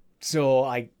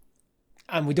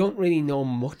 And we don't really know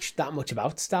that much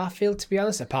about Starfield, to be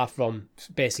honest, apart from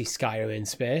basically Skyrim in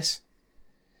space.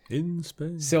 In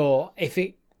space. So if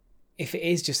it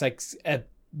is just like a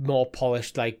more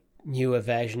polished, like newer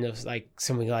version of like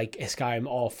something like a Skyrim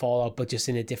or Fallout, but just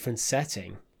in a different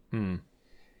setting,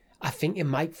 I think it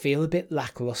might feel a bit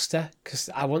lackluster, because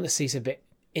I want to see some bit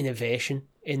innovation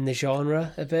in the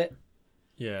genre a bit.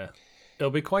 Yeah. It'll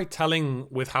be quite telling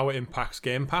with how it impacts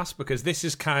Game Pass, because this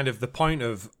is kind of the point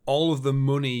of all of the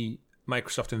money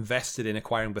Microsoft invested in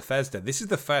acquiring Bethesda. This is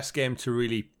the first game to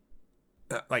really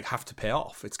have to pay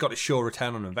off. It's got to show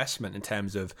return on investment in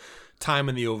terms of time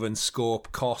in the oven,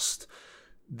 scope, cost.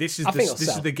 This is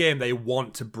the game they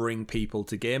want to bring people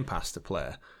to Game Pass to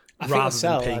play, rather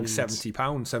than paying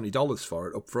 $70 for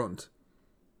it up front.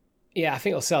 Yeah, I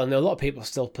think it'll sell. And a lot of people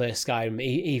still play Skyrim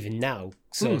even now.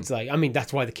 So it's like, I mean,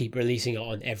 that's why they keep releasing it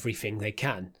on everything they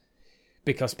can,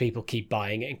 because people keep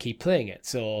buying it and keep playing it.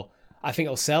 So I think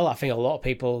it'll sell. I think a lot of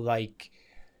people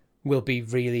will be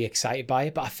really excited by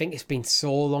it. But I think it's been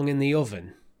so long in the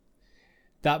oven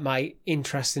that my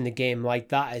interest in the game like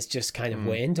that has just kind of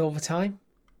waned over time.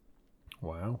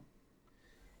 Wow.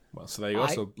 Well, so there you go.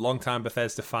 So long-time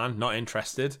Bethesda fan, not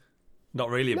interested. Not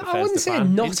really a Bethesda fan. I wouldn't say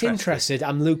I'm not interested.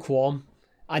 I'm lukewarm.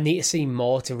 I need to see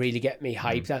more to really get me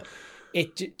hyped.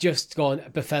 It just gone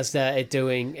Bethesda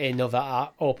doing another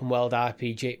open world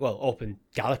RPG, well, open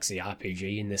galaxy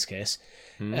RPG in this case.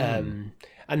 And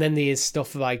then there's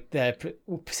stuff like the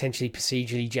potentially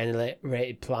procedurally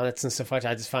generated planets and stuff like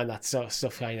that. I just find that sort of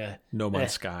stuff kind of No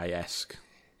Man's Sky-esque.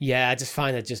 Yeah, I just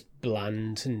find it just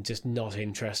bland and just not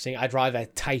interesting. I'd rather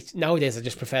nowadays I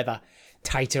just prefer that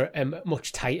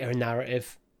much tighter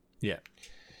narrative. Yeah.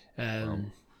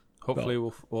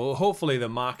 Hopefully the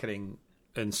marketing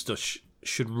and stuff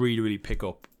should really, really pick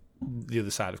up the other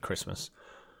side of Christmas.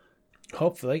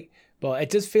 Hopefully. But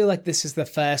it does feel like this is the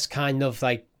first kind of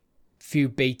like few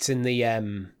beats in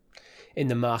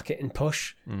the marketing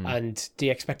push. And do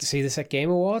you expect to see this at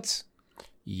Game Awards?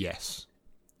 Yes.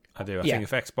 I do. I think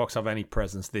if Xbox have any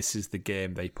presence, this is the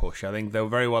game they push. I think they're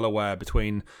very well aware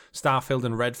between Starfield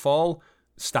and Redfall,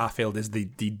 Starfield is the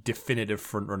definitive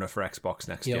frontrunner for Xbox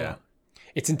next year.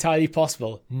 It's entirely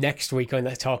possible next week on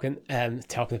talking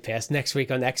to PS, next week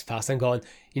on X Pass, I'm going,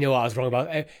 you know what, I was wrong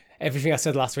about everything I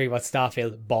said last week about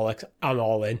Starfield, bollocks, I'm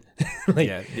all in.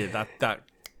 that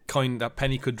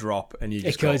penny could drop and you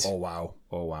just go, oh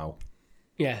wow.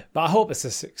 Yeah, but I hope it's a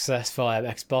successful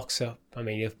Xbox. So I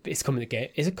mean, if it's coming to Game.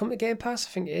 Is it coming to Game Pass? I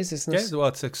think it is, isn't it? Yeah, well,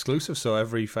 it's exclusive, so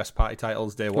every first party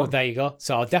title's day one. Well, there you go.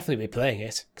 So I'll definitely be playing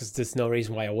it because there's no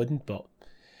reason why I wouldn't. But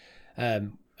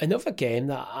another game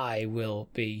that I will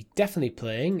be definitely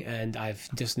playing, and I've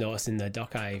just noticed in the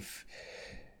doc I've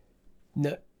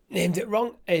named it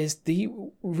wrong, is the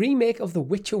remake of The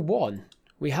Witcher 1.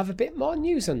 We have a bit more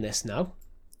news on this now.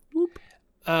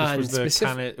 And was this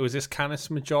Canis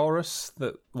Majoris,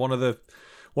 that one of the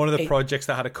projects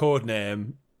that had a code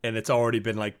name, and it's already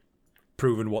been like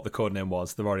proven what the code name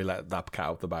was. They've already let that cat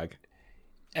out the bag.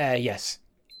 Yes,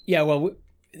 yeah. Well,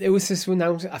 it was just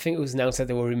announced. I think it was announced that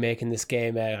they were remaking this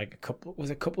game like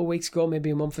a couple of weeks ago,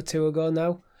 maybe a month or two ago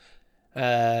now.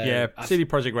 CD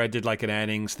Projekt Red did like an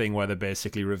earnings thing where they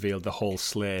basically revealed the whole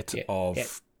slate of. Yeah.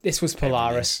 This was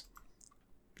Polaris.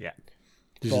 Yeah.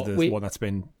 This is the one that's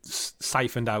been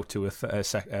siphoned out to a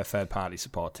third-party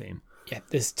support team. Yeah,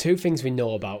 there's two things we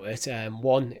know about it.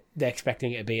 One, they're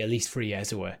expecting it to be at least 3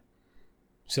 years away.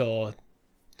 So,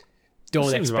 don't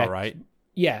Seems expect... about right.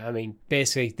 Yeah, I mean,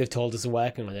 basically, they've told us they're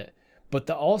working on it. But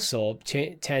they're also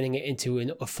turning it into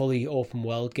a fully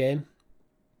open-world game,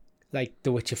 like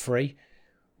The Witcher 3,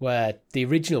 where the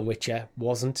original Witcher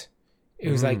wasn't. It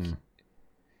was like...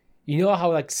 You know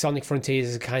how like Sonic Frontiers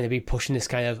is kind of be pushing this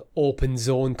kind of open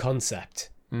zone concept?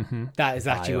 Mm-hmm. That is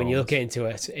actually, when you look into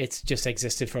it, it's just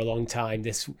existed for a long time.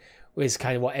 This was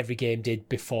kind of what every game did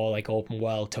before like open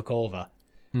world took over.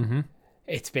 Mm-hmm.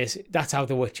 It's basically, that's how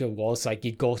The Witcher was. Like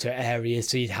you'd go to areas,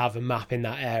 so you'd have a map in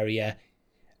that area,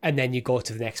 and then you go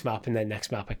to the next map, and then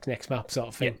next map sort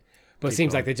of thing. Yeah. But it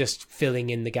seems like they're just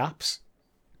filling in the gaps.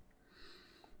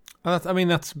 I mean,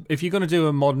 that's if you're going to do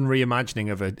a modern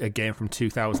reimagining of a game from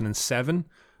 2007,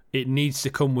 it needs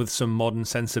to come with some modern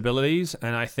sensibilities,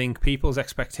 and I think people's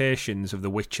expectations of The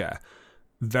Witcher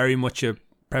very much are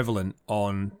prevalent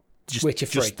on just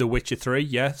The Witcher 3,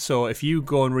 yeah? So if you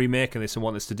go and remake this and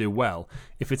want this to do well,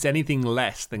 if it's anything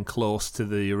less than close to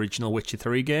the original Witcher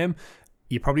 3 game,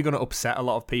 you're probably going to upset a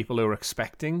lot of people who are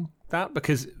expecting that,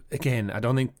 because, again, I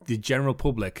don't think the general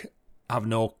public have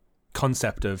no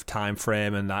concept of time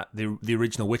frame, and that the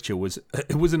original Witcher was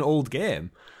an old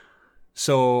game.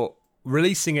 So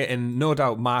releasing it and no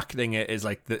doubt marketing it as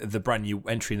like the brand new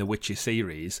entry in the Witcher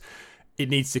series, it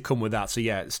needs to come with that. So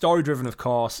yeah, story driven of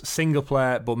course, single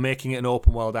player, but making it an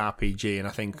open world RPG, and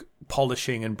I think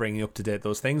polishing and bringing up to date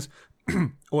those things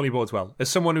only bodes well. As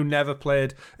someone who never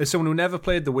played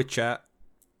the Witcher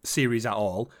series at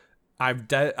all,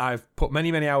 I've put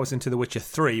many hours into The Witcher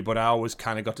 3, but I always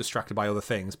kind of got distracted by other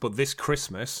things. But this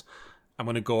Christmas, I'm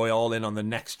going to go all in on the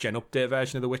next gen update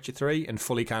version of The Witcher 3 and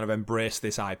fully kind of embrace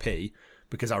this IP,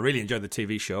 because I really enjoyed the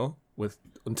TV show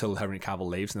until Henry Cavill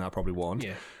leaves, and I probably won't.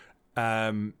 Yeah.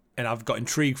 And I've got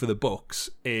intrigue for the books.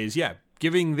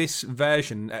 Giving this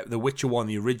version, The Witcher 1,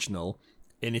 the original,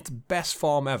 in its best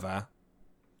form ever,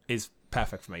 is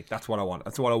perfect for me. That's what I want.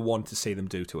 That's what I want to see them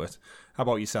do to it. How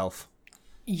about yourself?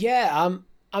 Yeah,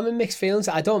 I'm in mixed feelings.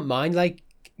 I don't mind like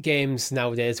games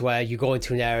nowadays where you go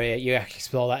into an area, you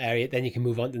explore that area, then you can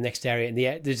move on to the next area, and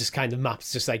they're just kind of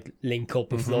maps just like link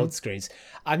up with load screens.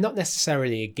 I'm not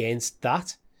necessarily against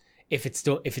that if it's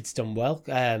done well.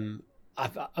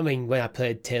 I mean, when I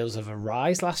played Tales of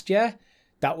Arise last year,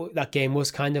 that game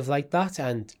was kind of like that,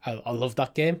 and I love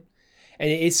that game. And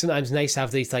it is sometimes nice to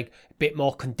have these like a bit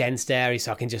more condensed areas,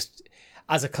 so I can just,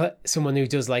 as someone who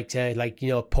does like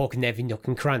to poking every nook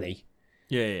and cranny.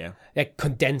 Yeah. Like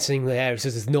condensing the area so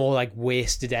there's no like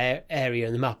wasted area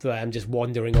in the map where I'm just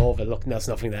wandering over, looking, there's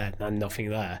nothing there and nothing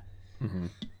there. Mm-hmm.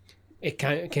 It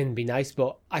can be nice,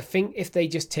 but I think if they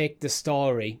just take the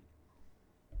story,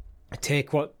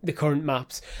 take what the current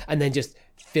maps, and then just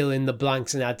fill in the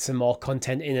blanks and add some more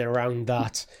content in and around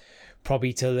that,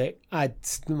 probably to add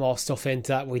more stuff into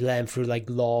that we learn through like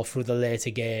lore through the later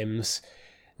games.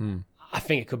 I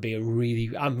think it could be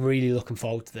I'm really looking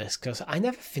forward to this, because I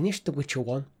never finished The Witcher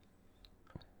 1.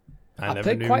 I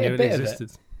played quite a bit of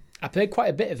it. I played quite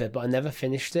a bit of it, but I never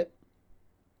finished it.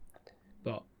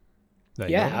 But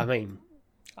I mean,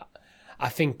 I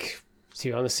think, to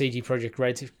be honest, CD Projekt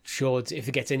Red showed if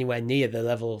it gets anywhere near the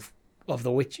level of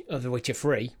The Witcher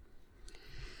 3,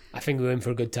 I think we're in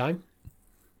for a good time.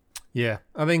 Yeah,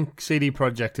 I think CD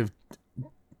Projekt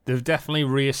they've definitely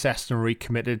reassessed and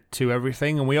recommitted to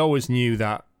everything, and we always knew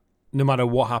that no matter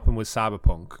what happened with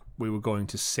Cyberpunk, we were going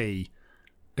to see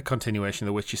a continuation of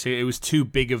The Witcher. See, it was too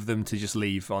big of them to just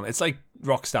leave on. It's like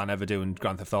Rockstar never doing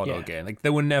Grand Theft Auto again. Like, they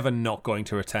were never not going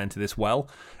to return to this well.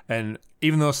 And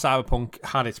even though Cyberpunk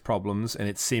had its problems, and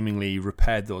it seemingly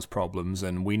repaired those problems,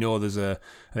 and we know there's I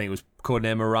think it was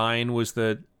Codename Orion was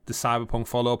the the Cyberpunk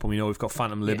follow-up, and we know we've got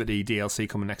Phantom Liberty DLC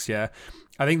coming next year.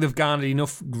 I think they've garnered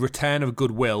enough return of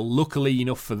goodwill, luckily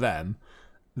enough for them,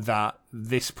 that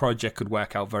this project could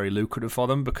work out very lucrative for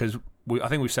them, because I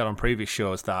think we've said on previous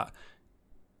shows that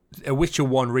a Witcher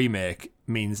 1 remake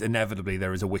means inevitably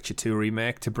there is a Witcher 2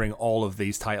 remake to bring all of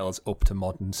these titles up to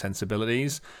modern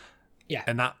sensibilities. Yeah.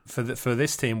 And that for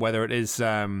this team, whether it is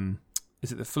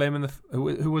it the Flame and the...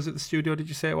 Who was it, the studio, did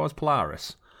you say it was?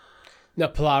 Polaris? No,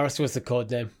 Polaris was the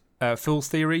code name. Fool's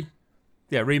Theory?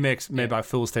 Yeah, remakes made by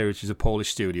Fool's Theory, which is a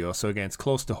Polish studio. So again, it's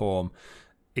close to home.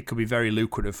 It could be very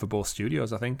lucrative for both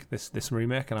studios, I think, this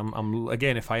remake. And I'm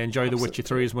again, if I enjoy The Witcher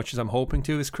 3 as much as I'm hoping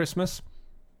to this Christmas...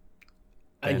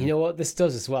 And you know what this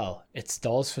does as well? It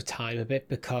stalls for time a bit,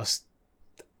 because,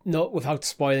 not without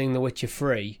spoiling The Witcher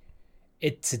 3,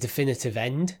 it's a definitive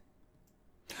end.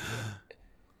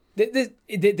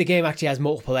 The game actually has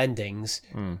multiple endings,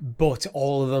 but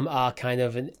all of them are kind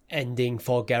of an ending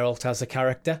for Geralt as a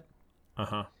character.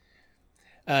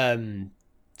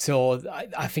 So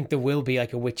I think there will be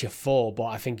like a Witcher 4, but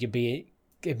I think you'd be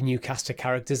a new cast of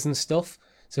characters and stuff,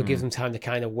 so it gives them time to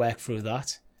kind of work through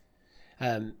that.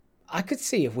 I could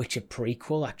see a Witcher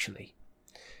prequel, actually.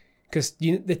 Because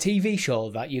the TV show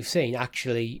that you've seen,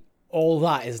 actually, all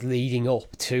that is leading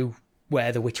up to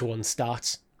where The Witcher 1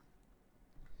 starts.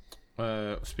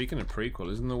 Speaking of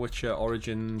prequel, isn't The Witcher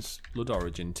Origins, Blood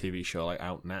Origin TV show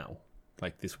out now?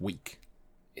 Like this week?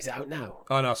 Is it out now?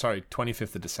 Oh, no, sorry.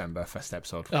 25th of December, first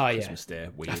episode for Christmas Day.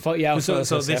 Weird. I thought,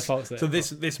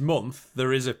 this month,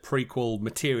 there is a prequel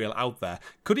material out there.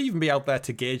 Could even be out there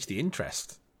to gauge the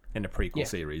interest in a prequel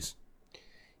series.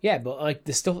 Yeah, but like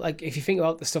the stuff, like if you think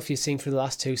about the stuff you've seen through the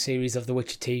last two series of the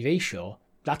Witcher TV show,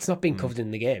 that's not been covered in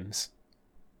the games.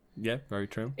 Yeah, very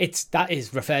true. That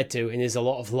is referred to, and there's a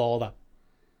lot of lore that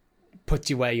puts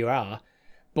you where you are,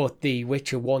 but the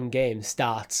Witcher 1 game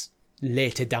starts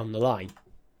later down the line.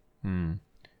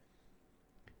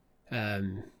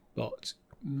 But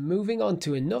moving on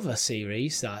to another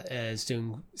series that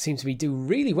seems to be doing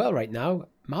really well right now,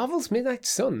 Marvel's Midnight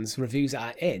Suns reviews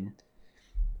are in.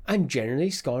 I'm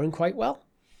generally scoring quite well.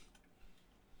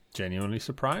 Genuinely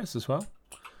surprised as well.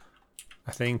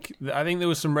 I think there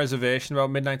was some reservation about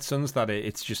Midnight Suns that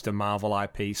it's just a Marvel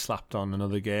IP slapped on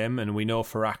another game, and we know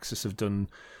Firaxis have done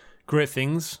great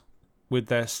things with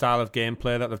their style of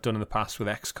gameplay that they've done in the past with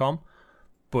XCOM.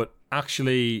 But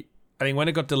actually, I think when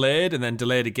it got delayed and then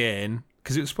delayed again,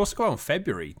 because it was supposed to go out in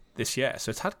February this year, so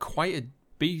it's had quite a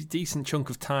decent chunk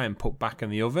of time put back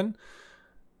in the oven,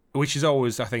 which is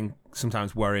always, I think,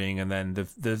 sometimes worrying. And then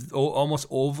they've almost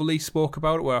overly spoke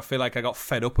about it, where I feel like I got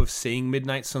fed up of seeing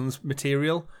Midnight Suns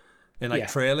material in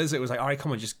trailers. It was like, all right,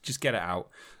 come on, just get it out.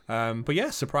 But yeah,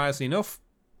 surprisingly enough,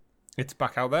 it's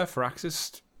back out there for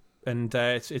Axis, and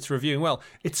it's reviewing well.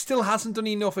 It still hasn't done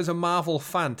enough as a Marvel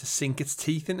fan to sink its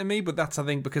teeth into me, but that's, I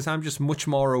think, because I'm just much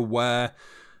more aware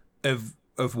of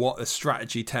what a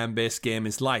strategy turn-based game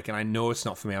is like, and I know it's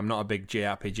not for me. I'm not a big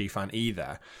JRPG fan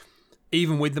either.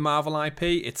 Even with the Marvel IP,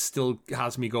 it still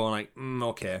has me going like,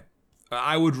 okay.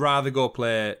 I would rather go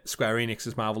play Square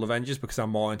Enix's Marvel Avengers because I'm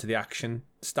more into the action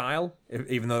style,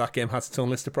 even though that game has its own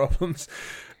list of problems.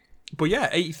 But yeah,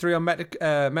 83 on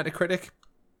Metacritic,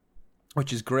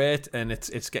 which is great, and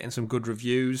it's getting some good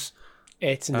reviews.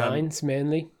 8 to 9s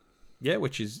mainly. Yeah,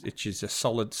 which is a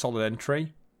solid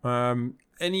entry.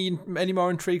 Any more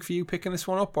intrigue for you picking this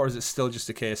one up, or is it still just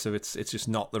a case of it's just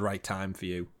not the right time for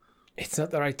you? It's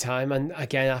not the right time, and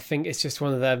again, I think it's just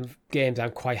one of them games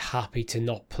I'm quite happy to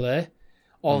not play.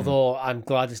 Although I'm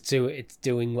glad it's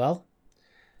doing well.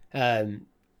 I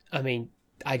mean,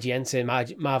 IGN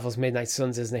saying Marvel's Midnight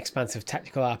Suns is an expansive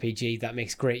tactical RPG that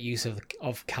makes great use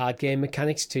of card game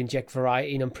mechanics to inject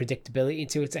variety and unpredictability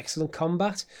into its excellent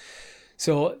combat.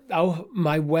 So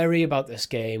my worry about this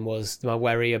game was my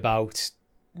worry about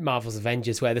Marvel's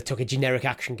Avengers, where they took a generic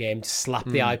action game to slap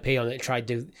the IP on it and tried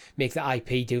to make the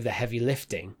IP do the heavy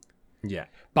lifting. Yeah.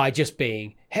 By just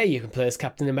being, hey, you can play as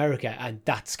Captain America, and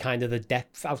that's kind of the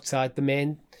depth outside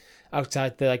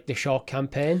the short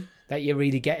campaign that you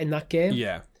really get in that game.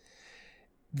 Yeah.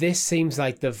 This seems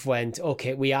like they've went,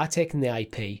 okay, we are taking the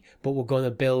IP, but we're going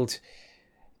to build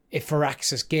a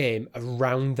Firaxis game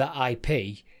around the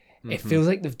IP. It feels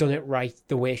like they've done it right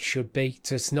the way it should be.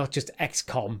 So it's not just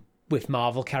XCOM with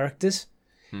Marvel characters.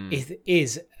 It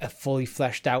is a fully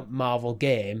fleshed out Marvel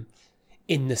game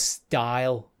in the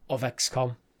style of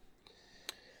XCOM.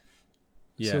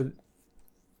 Yeah. So,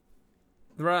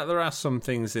 there are some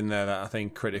things in there that I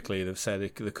think critically they've said they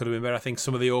could have been better. I think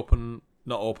some of the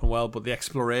not open world, but the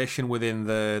exploration within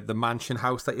the mansion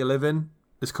house that you live in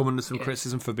is coming to some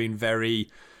criticism for being very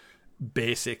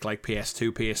basic like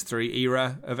PS2, PS3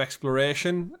 era of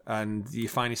exploration, and you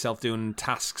find yourself doing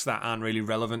tasks that aren't really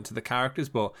relevant to the characters.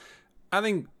 But I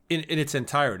think in its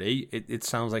entirety, it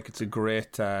sounds like it's a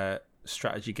great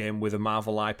strategy game with a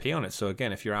Marvel IP on it. So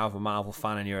again, if you're out of a Marvel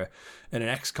fan and you're an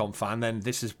XCOM fan, then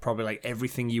this is probably like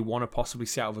everything you want to possibly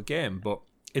see out of a game. But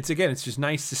it's just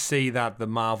nice to see that the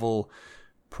Marvel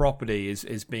property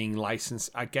is being licensed,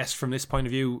 I guess, from this point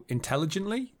of view,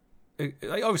 intelligently.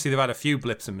 Like, obviously, they've had a few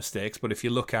blips and mistakes, but if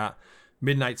you look at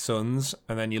Midnight Suns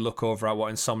and then you look over at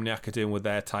what Insomniac are doing with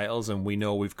their titles, and we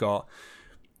know we've got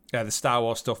the Star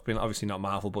Wars stuff being, obviously not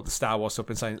Marvel, but the Star Wars stuff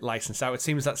being licensed out, it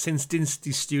seems that since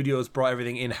Dynasty Studios brought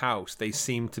everything in-house, they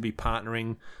seem to be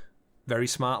partnering very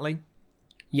smartly.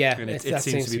 Yeah, and it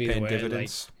seems to be paying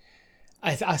dividends.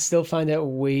 Like, I still find it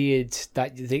weird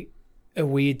that a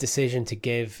weird decision to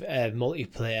give a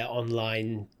multiplayer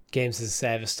online games as a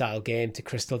service style game to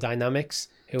Crystal Dynamics,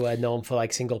 who are known for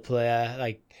like single player,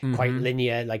 like quite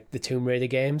linear, like the Tomb Raider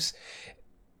games.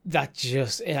 That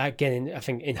just, again, I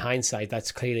think in hindsight,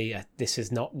 that's clearly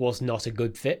was not a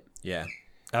good fit. Yeah,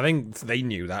 I think they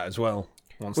knew that as well.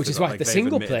 Which is why the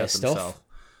single player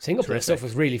stuff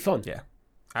was really fun. Yeah,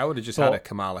 I would have just had a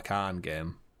Kamala Khan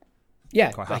game.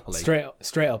 Yeah, quite like happily.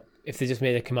 straight up. If they just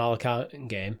made a Kamala Khan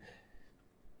game,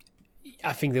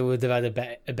 I think they would have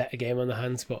had a better game on their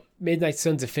hands. But Midnight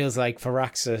Suns, it feels like for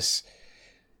Firaxis,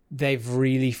 they've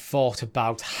really thought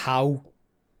about how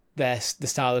the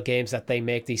style of games that they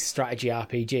make, these strategy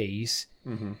RPGs,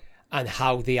 and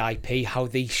how the IP, how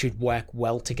they should work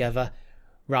well together,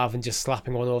 rather than just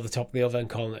slapping one over the top of the other and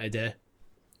calling it a day.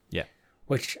 Yeah.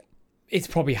 Which, it's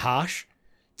probably harsh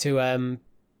to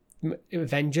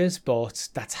Avengers, but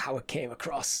that's how it came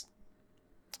across.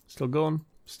 Still going.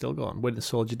 Winter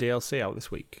Soldier DLC out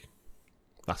last week.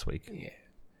 Yeah.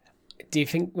 Do you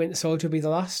think Winter Soldier will be the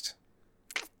last?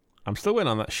 I'm still waiting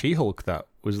on that She-Hulk that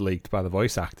was leaked by the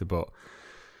voice actor, but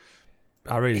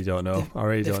I really don't know. I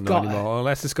really don't know anymore.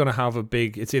 Unless it's going to have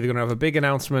it's either going to have a big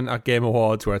announcement at Game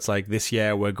Awards where it's like, this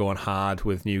year we're going hard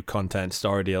with new content,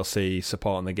 story DLC,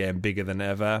 supporting the game bigger than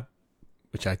ever,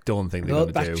 which I don't think they're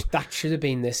going to do. That should have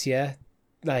been this year.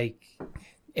 Like,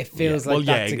 it feels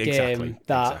that's a game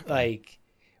that like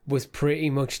was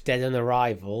pretty much dead on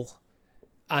arrival,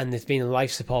 and there's been a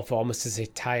life support for almost its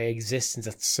entire existence.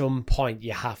 At some point,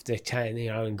 you have to turn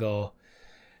around and go,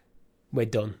 we're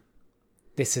done.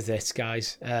 This is it,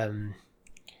 guys.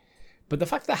 But the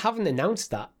fact that they haven't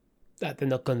announced that they're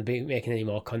not going to be making any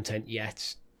more content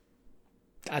yet,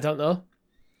 I don't know.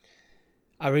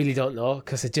 I really don't know,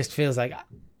 because it just feels like,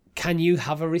 can you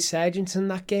have a resurgence in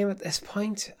that game at this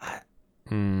point?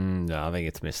 No, I think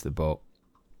it's missed the boat.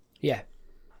 Yeah.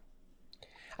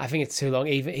 I think it's too long.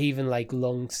 Even like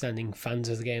long-standing fans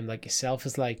of the game like yourself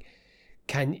is like,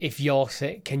 can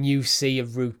you see a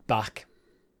route back?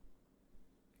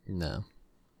 No.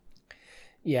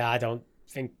 Yeah, I don't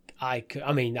think I could.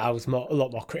 I mean, I was a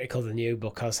lot more critical than you,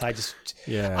 because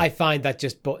I find that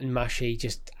just button mashy,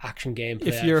 just action gameplay.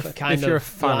 If you're a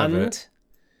fan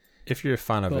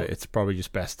of it, it's probably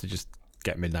just best to just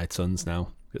get Midnight Suns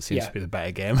now. It seems to be the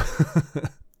better game.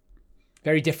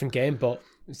 Very different game, but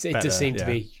it does seem to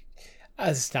be,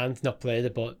 as it stands, not played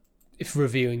it, but it's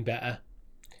reviewing better.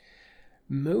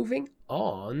 Moving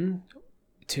on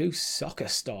to Soccer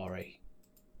Story.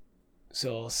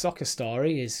 So Soccer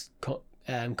Story is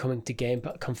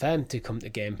confirmed to come to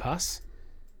Game Pass.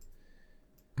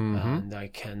 And I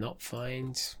cannot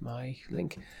find my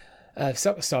link.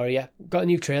 Soccer Story, got a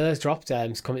new trailer. It's dropped.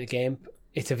 It's coming to game.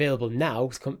 It's available now.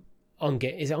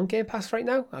 Is it on Game Pass right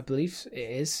now? I believe it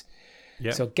is.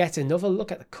 Yep. So get another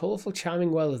look at the colourful,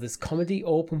 charming world of this comedy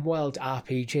open world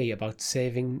RPG about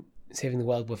saving the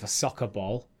world with a soccer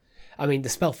ball. I mean, they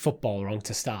spelled football wrong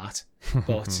to start,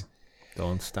 but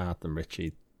don't start them,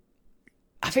 Richie.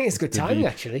 I think it's good timing,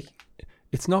 actually.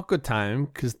 It's not good time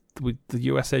because the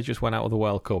USA just went out of the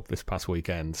World Cup this past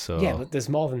weekend. So yeah, but there's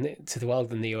more to the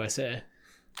world than the USA.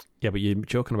 Yeah, but you're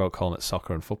joking about calling it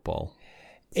soccer and football.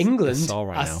 England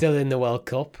are still in the World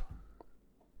Cup.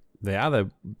 They are. They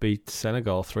beat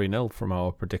Senegal 3-0 from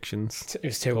our predictions. It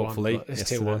was 2-1. Hopefully,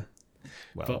 it's 2-1.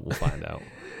 Well, we'll find out.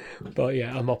 But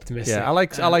yeah, I'm optimistic. Yeah, I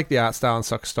like the art style and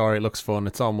Soccer Story. It looks fun.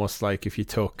 It's almost like if you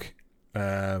took.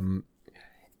 It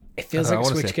feels like a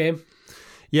Switch game.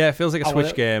 Yeah, it feels like a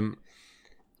Switch game.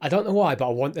 I don't know why, but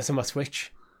I want this on my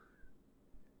Switch.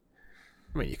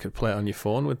 I mean, you could play it on your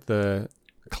phone with the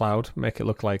cloud, make it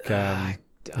look like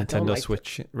Nintendo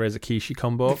Switch Razer Kishi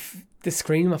combo. The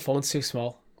screen on my phone's too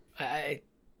small.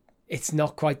 It's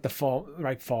not quite the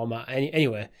right format.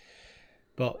 Anyway,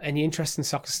 But any interest in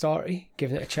Soccer Story?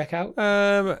 Giving it a check out?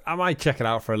 I might check it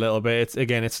out for a little bit.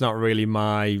 It's not really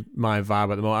my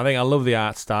vibe at the moment. I think I love the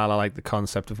art style. I like the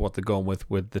concept of what they're going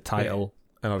with the title,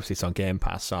 and obviously it's on Game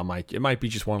Pass, so it might be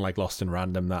just one like Lost in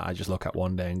Random that I just look at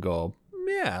one day and go,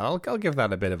 yeah, I'll give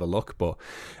that a bit of a look. But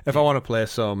if I want to play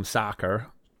some soccer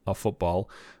or football,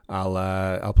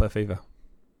 I'll play FIFA.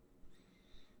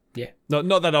 Yeah.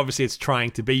 Not that obviously it's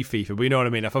trying to be FIFA, but you know what I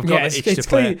mean. If I've got the itch to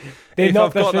play, they're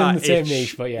not in the same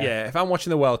niche, but yeah. If I'm watching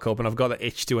the World Cup and I've got the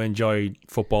itch to enjoy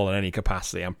football in any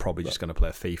capacity, I'm probably just going to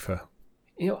play FIFA.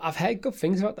 You know, I've heard good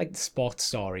things about like the Sports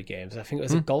Story games. I think it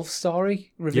was a Golf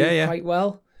Story reviewed quite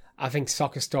well. I think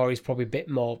Soccer Story is probably a bit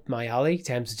more my alley in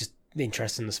terms of just the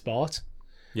interest in the sport.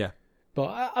 Yeah.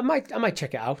 But I might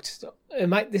check it out.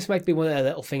 This might be one of the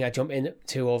little thing I jump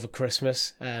into over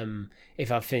Christmas.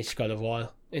 If I've finished God of War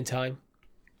in time.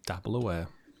 Dabble away.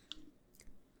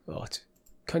 But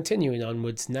continuing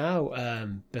onwards now,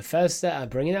 Bethesda are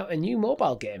bringing out a new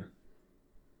mobile game.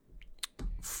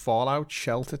 Fallout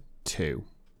Shelter 2.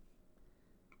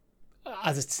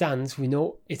 As it stands, we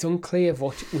know it's unclear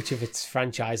which of its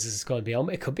franchises is going to be on.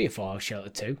 It could be a Fallout Shelter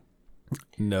 2.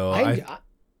 No,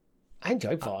 I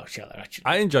enjoyed Fallout Shelter, actually.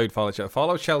 I enjoyed Fallout Shelter.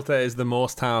 Fallout Shelter is the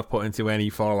most time I've put into any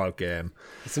Fallout game.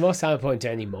 It's the most time I've put into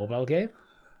any mobile game.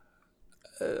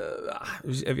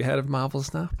 Have you heard of Marvel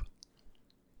Snap?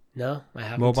 No, I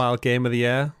haven't. Mobile Game of the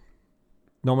Year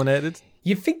nominated.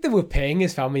 You'd think they were paying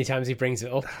us for how many times he brings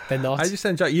it up. They're not. I just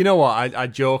enjoy. You know what? I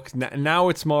joke. Now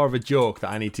it's more of a joke that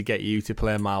I need to get you to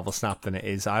play Marvel Snap than it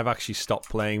is. I've actually stopped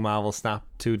playing Marvel Snap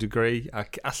to a degree.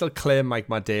 I still claim like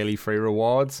my daily free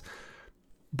rewards,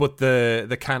 but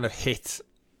the kind of hit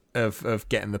of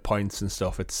getting the points and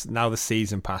stuff. It's now the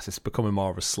season pass. It's becoming more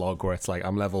of a slog where it's like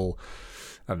I'm level,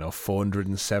 I don't know,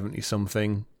 470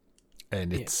 something,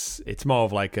 and it's more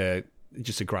of like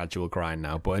just a gradual grind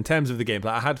now. But in terms of the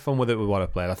gameplay, I had fun with it with what I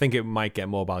played. I think it might get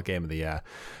Mobile Game of the Year.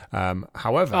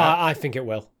 However, I think it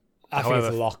will. I think it's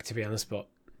a lock, to be honest. But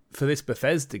for this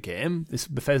Bethesda game, this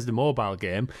Bethesda mobile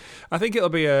game, I think it'll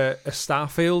be a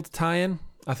Starfield tie-in.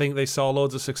 I think they saw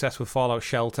loads of success with Fallout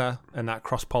Shelter and that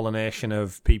cross-pollination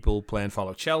of people playing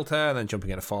Fallout Shelter and then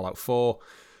jumping into Fallout 4.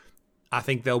 I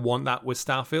think they'll want that with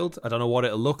Starfield. I don't know what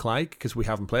it'll look like because we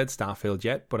haven't played Starfield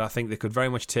yet, but I think they could very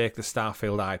much take the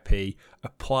Starfield IP,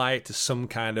 apply it to some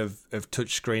kind of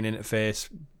touchscreen interface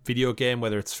video game,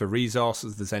 whether it's for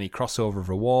resources, there's any crossover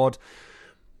reward.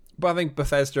 But I think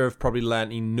Bethesda have probably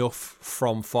learned enough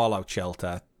from Fallout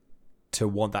Shelter to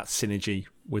want that synergy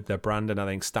with their brand, and I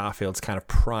think Starfield's kind of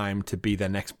primed to be their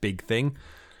next big thing.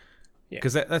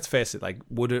 Because let's face it, like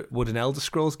would an Elder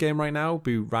Scrolls game right now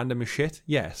be random as shit?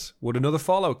 Yes. Would another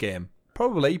Fallout game?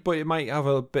 Probably, but it might have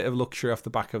a bit of luxury off the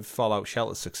back of Fallout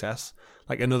Shelter's success.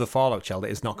 Like another Fallout Shelter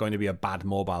is not going to be a bad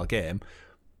mobile game,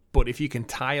 but if you can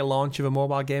tie a launch of a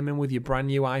mobile game in with your brand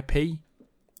new IP,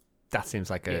 that seems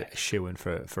like a shoo-in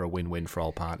for a win-win for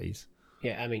all parties.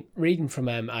 Yeah, I mean, reading from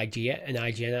an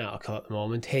IGN article at the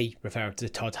moment, he, referring to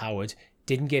Todd Howard,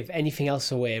 didn't give anything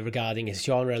else away regarding its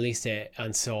genre release date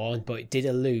and so on, but it did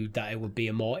allude that it would be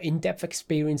a more in-depth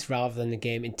experience rather than a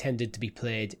game intended to be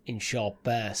played in short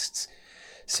bursts.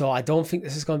 So I don't think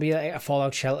this is going to be like a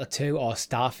Fallout Shelter 2 or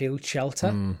Starfield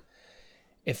Shelter.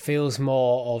 It feels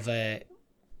more of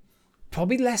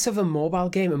probably less of a mobile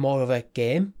game and more of a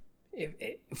game,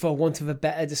 for want of a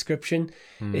better description.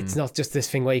 It's not just this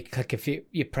thing where you click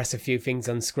you press a few things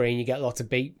on screen, you get lots of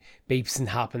beeps and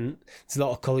happen. There's a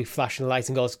lot of colour flashing lights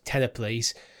and goes, tenner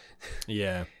please.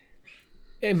 Yeah.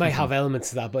 It might have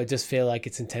elements of that, but I just feel like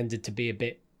it's intended to be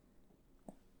a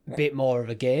bit more of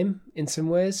a game in some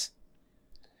ways.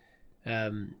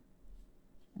 Yeah,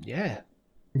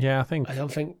 I think.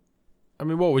 I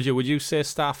mean, what would you say,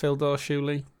 Starfield or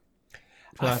Shuley?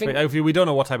 I think we don't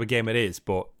know what type of game it is,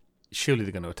 but surely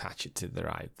they're going to attach it to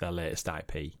their latest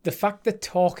IP. The fact they're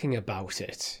talking about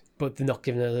it, but they're not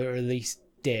giving a release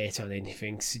date on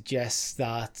anything, suggests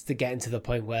that they're getting to the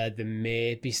point where they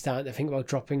may be starting to think about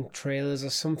dropping trailers or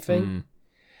something.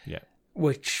 Yeah,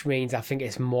 which means I think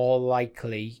it's more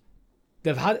likely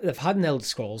they've had an Elder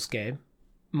Scrolls game,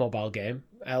 mobile game,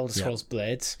 Elder Scrolls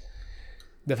Blades.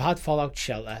 They've had Fallout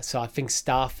Shelter, so I think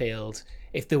Starfield,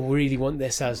 if they really want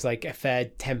this as like a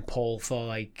third tentpole for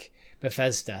like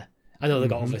Bethesda, I know they've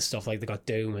got other stuff, like they've got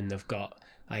Doom and they've got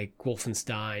like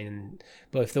Wolfenstein,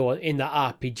 but if they want in that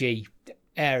RPG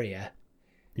area,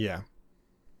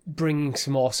 bringing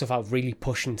some more stuff out, really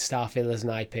pushing Starfield as an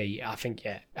IP, I think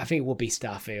it would be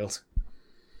Starfield.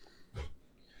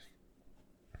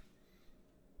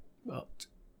 But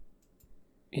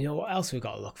you know what else we've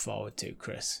got to look forward to,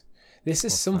 Chris? This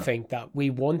is something that we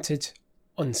wanted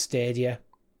on Stadia.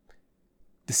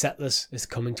 The Settlers is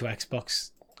coming to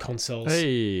Xbox consoles.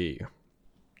 Hey.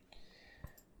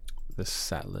 The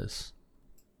Settlers.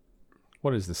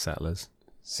 What is The Settlers?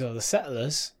 So the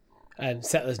Settlers,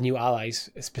 Settlers' New Allies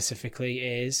specifically,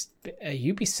 is a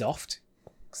Ubisoft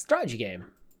strategy game.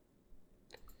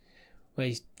 Where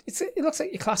it looks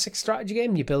like your classic strategy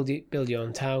game. You build your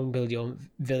own town, build your own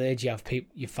village. You have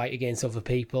you fight against other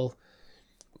people.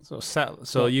 So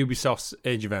Ubisoft's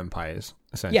Age of Empires,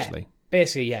 essentially. Yeah,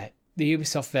 basically, yeah. The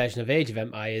Ubisoft version of Age of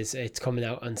Empires, it's coming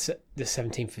out on the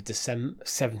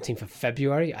 17th of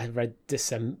February. I read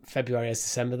February as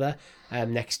December there,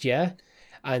 next year.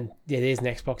 And it is an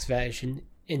Xbox version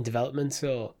in development.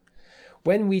 So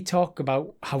when we talk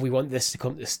about how we want this to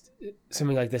come to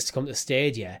something like this to come to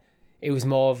Stadia, it was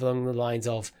more along the lines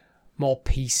of more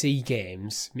PC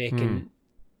games, making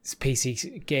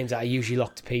PC games that are usually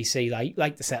locked to PC,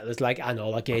 like The Settlers, like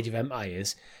Age of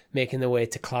Empires, making their way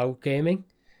to cloud gaming.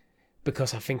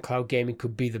 Because I think cloud gaming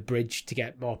could be the bridge to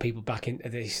get more people back into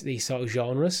these sort of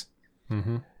genres.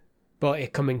 Mm-hmm. But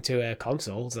it coming to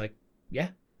consoles, like, yeah.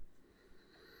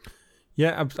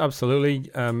 Yeah, absolutely.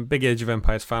 Big Age of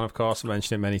Empires fan, of course. I've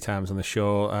mentioned it many times on the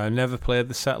show. Never played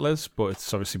The Settlers, but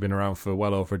it's obviously been around for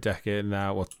well over a decade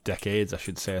now. Well, decades, I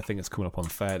should say. I think it's coming up on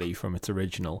 30 from its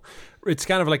original. It's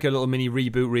kind of like a little mini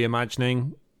reboot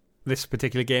reimagining. This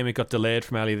particular game, it got delayed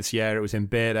from earlier this year. It was in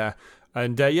beta.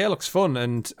 And it looks fun.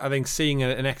 And I think seeing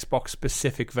an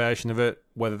Xbox-specific version of it,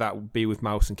 whether that would be with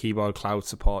mouse and keyboard, cloud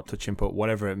support, touch input,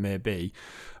 whatever it may be,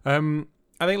 I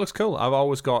think it looks cool. I've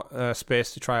always got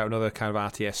space to try out another kind of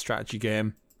RTS strategy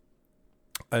game.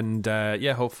 And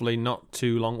hopefully not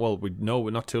too long. Well, we know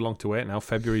we're not too long to wait now.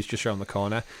 February's just around the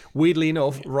corner. Weirdly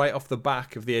enough, right off the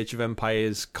back of the Age of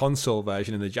Empires console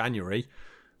version in the January.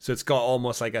 So it's got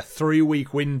almost like a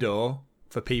 3-week window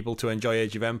for people to enjoy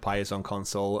Age of Empires on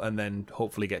console, and then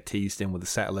hopefully get teased in with The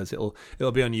Settlers. It'll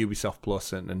be on Ubisoft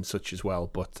Plus and such as well.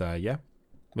 But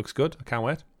looks good. I can't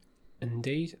wait.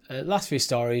 Indeed. Last few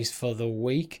stories for the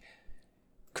week.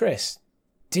 Chris,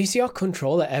 does your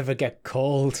controller ever get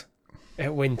cold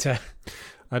at winter?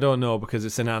 I don't know, because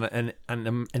it's an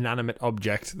inanimate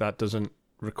object that doesn't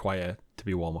require to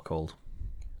be warm or cold.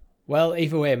 Well,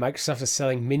 either way, Microsoft is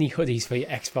selling mini hoodies for your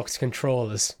Xbox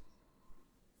controllers.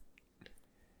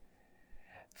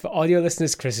 For audio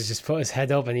listeners, Chris has just put his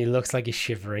head up and he looks like he's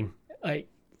shivering.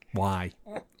 Why?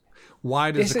 Why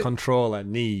does a controller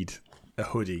need a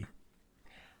hoodie?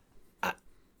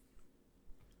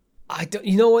 I don't.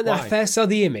 You know, when I first saw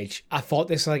the image, I thought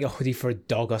this was like a hoodie for a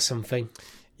dog or something.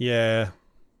 Yeah,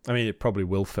 I mean, it probably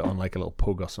will fit on like a little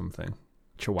pug or something.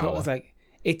 Chihuahua. But I was like,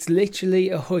 it's literally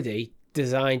a hoodie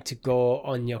designed to go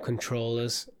on your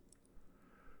controllers.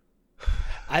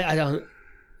 I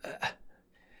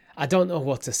don't know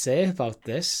what to say about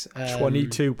this.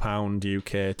 £22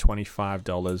 UK,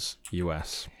 $25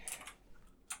 US.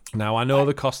 Now, I know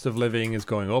the cost of living is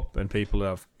going up and people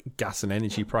have gas and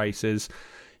energy prices.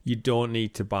 You don't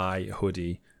need to buy a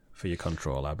hoodie for your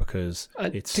controller because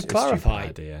it's to clarify, a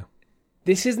stupid idea.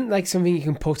 This isn't like something you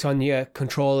can put on your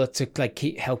controller to like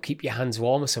help keep your hands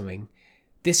warm or something.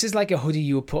 This is like a hoodie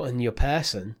you would put on your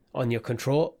person, on your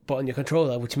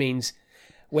controller, which means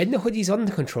when the hoodie's on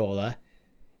the controller,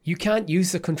 you can't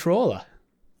use the controller.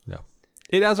 No.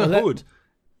 It has a hood.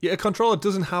 A controller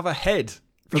doesn't have a head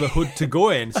for the hood to go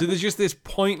in. So there's just this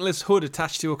pointless hood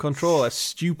attached to a controller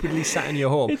stupidly sat in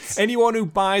your home. Anyone who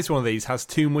buys one of these has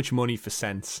too much money for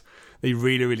sense. They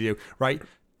really, really do. Right?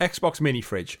 Xbox mini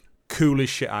fridge.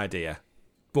 Coolest shit idea.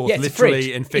 Both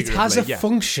literally and figuratively. It has a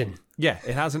function. Yeah,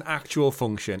 it has an actual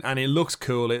function and it looks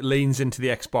cool. It leans into the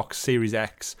Xbox Series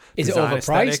X. Is it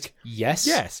overpriced? Aesthetic. Yes.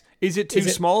 Yes. Is it too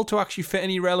small to actually fit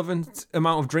any relevant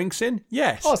amount of drinks in?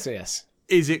 Yes. Also, yes.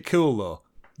 Is it cool though?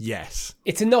 Yes.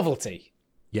 It's a novelty.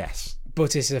 Yes.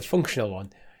 But it's a functional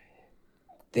one.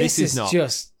 This is not.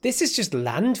 This is just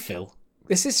landfill.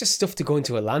 This is just stuff to go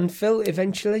into a landfill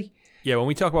eventually. Yeah, when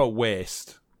we talk about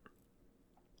waste,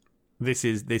 this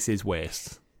is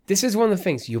waste. This is one of the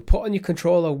things you put on your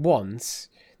controller once,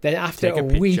 then after a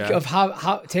week of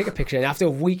take a picture, and after a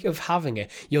week of having it,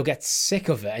 you'll get sick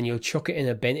of it and you'll chuck it in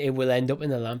a bin. It will end up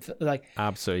in a landfill. Like,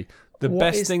 absolutely. The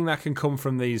best thing that can come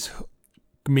from these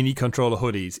mini controller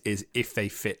hoodies is if they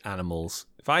fit animals.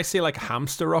 If I see like a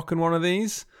hamster rocking one of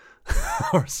these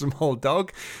or a small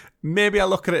dog, maybe I'll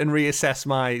look at it and reassess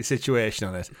my situation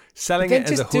on it. Selling it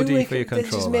as a hoodie for your controller.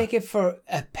 Then just make it for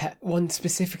a pet, one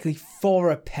specifically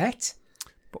for a pet.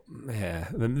 But, yeah,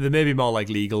 there may be more like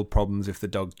legal problems if the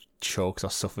dog chokes or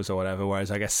suffers or whatever,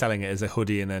 whereas I guess selling it as a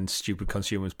hoodie and then stupid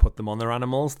consumers put them on their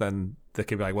animals, then they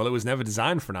could be like, well, it was never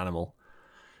designed for an animal.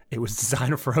 It was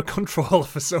designed for a controller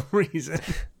for some reason.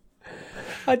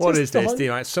 What is this,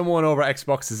 team? Right, someone over at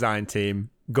Xbox design team,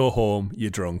 go home, you're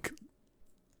drunk.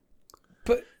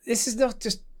 But this is not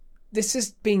just... This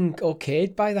is being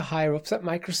okayed by the higher-ups at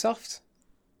Microsoft.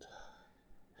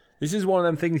 This is one of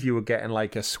them things you would get in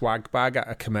like a swag bag at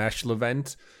a commercial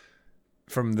event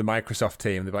from the Microsoft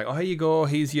team. They're like, oh, here you go.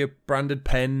 Here's your branded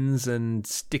pens and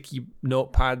sticky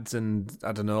notepads and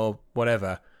I don't know,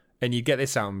 whatever. And you get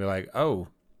this out and be like, oh,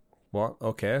 what?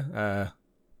 Okay.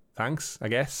 Thanks, I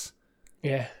guess.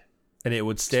 Yeah. And it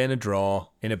would stay in a drawer,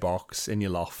 in a box, in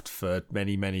your loft for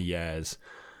many, many years.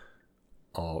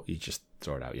 Or you just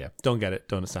throw it out. Yeah. Don't get it.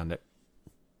 Don't understand it.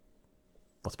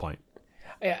 What's the point?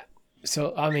 Yeah.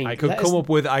 So I mean, I could come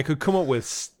up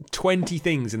with 20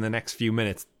 things in the next few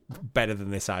minutes better than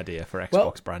this idea for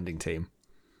Xbox branding team.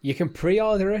 You can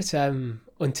pre-order it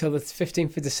until the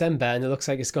 15th of December, and it looks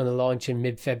like it's going to launch in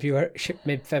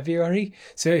mid-February.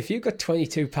 So if you've got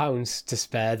 £22 to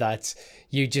spare, that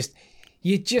you just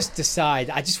decide,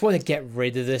 I just want to get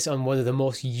rid of this on one of the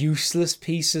most useless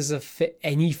pieces of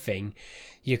anything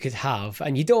you could have,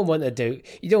 and you don't want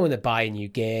to buy a new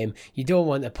game, you don't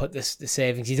want to put the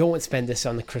savings, you don't want to spend this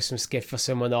on a Christmas gift for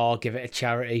someone or give it a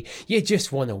charity, you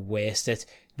just want to waste it.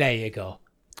 There you go.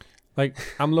 Like,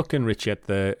 I'm looking, Richie, at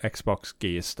the Xbox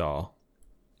Gear store.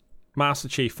 Master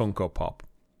Chief Funko Pop,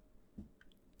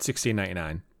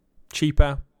 $16.99.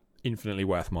 Cheaper, infinitely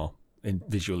worth more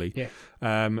visually. Yeah.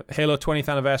 Halo 20th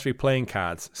anniversary playing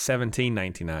cards,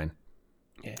 $17.99.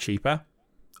 Yeah. Cheaper,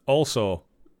 also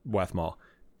worth more.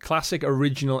 Classic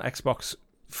original Xbox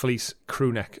fleece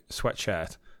crewneck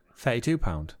sweatshirt,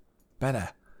 £32. Better.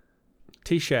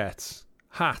 T-shirts,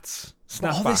 hats,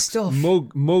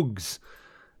 snapbacks, mugs,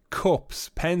 cups,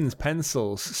 pens,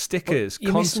 pencils, stickers,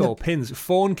 console pins,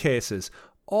 phone cases.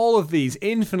 All of these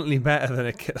infinitely better than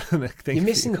a thing. You're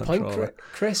missing the point,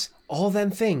 Chris. All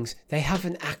them things, they have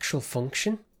an actual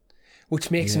function, which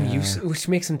makes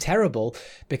them terrible,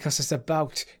 because it's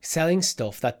about selling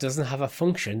stuff that doesn't have a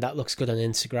function that looks good on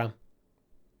Instagram.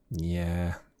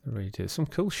 Yeah, it really do. Some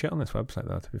cool shit on this website,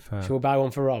 though, to be fair. Should we buy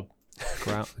one for Rob?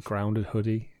 Grounded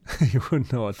hoodie. You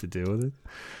wouldn't know what to do with it.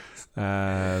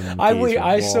 I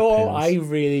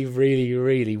really, really,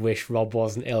 really wish Rob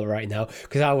wasn't ill right now,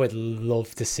 because I would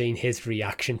love to see his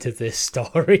reaction to this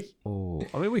story. Oh,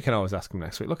 I mean, we can always ask him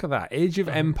next week. Look at that Age of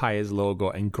Empires logo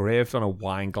engraved on a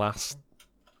wine glass.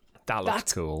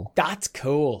 That's cool. That's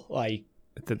cool. Like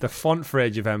the font for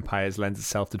Age of Empires lends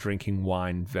itself to drinking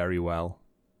wine very well.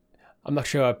 I'm not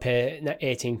sure I'd pay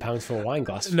 £18 for a wine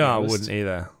glass. No, I wouldn't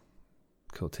either.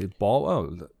 Cool too.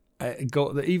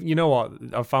 You know what?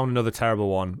 I found another terrible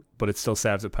one, but it still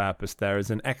serves a purpose. There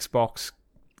is an Xbox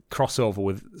crossover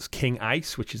with King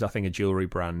Ice, which is, I think, a jewelry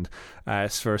brand.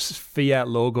 It's for a Sphere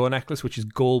logo necklace, which is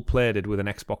gold plated with an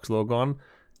Xbox logo on.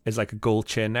 It's like a gold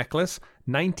chain necklace.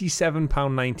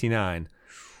 £97.99.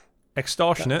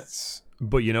 Extortionate,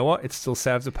 but you know what? It still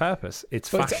serves a purpose. It's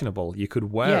fashionable. You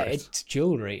could wear it. Yeah, it's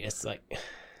jewelry. It's like...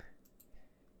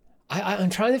 I'm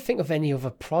trying to think of any other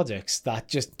products that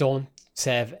just don't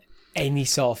serve any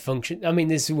sort of function. I mean,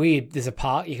 there's a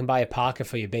park, you can buy a Parker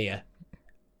for your beer.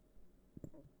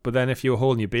 But then if you're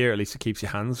holding your beer, at least it keeps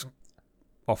your hands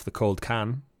off the cold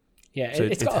can. Yeah, so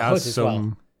it's got a hood as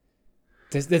well.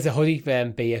 There's a hoodie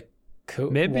beer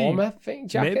warmer thing,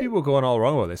 jacket. Maybe we're going all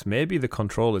wrong with this. Maybe the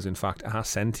controllers, in fact, are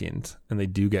sentient and they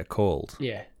do get cold.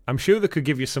 Yeah. I'm sure they could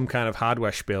give you some kind of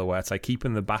hardware spiel where it's like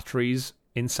keeping the batteries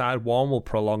inside warm will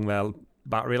prolong their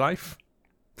battery life.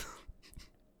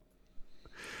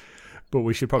 But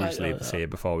we should probably just leave this here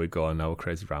before we go on our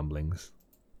crazy ramblings.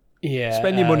 Yeah.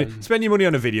 Spend your money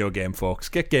on a video game, folks.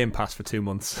 Get Game Pass for 2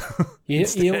 months. you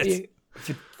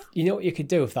know what you could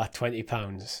do with that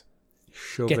 £20?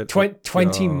 Get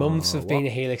 20 months of being a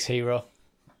Helix hero.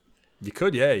 You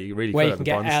could, yeah. You really where could.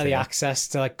 You can get early access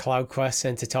to like Cloud Quest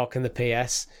and to talk in the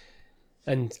PS.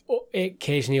 And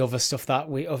occasionally other stuff that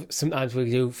sometimes we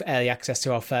do early access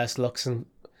to our first looks and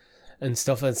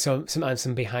stuff, and sometimes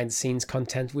some behind the scenes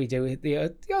content we do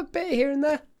the odd bit here and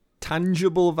there.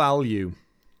 Tangible value.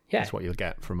 Yeah, that's what you'll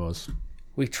get from us.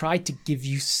 We've tried to give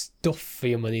you stuff for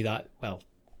your money that, well,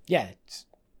 yeah,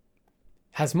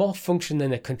 has more function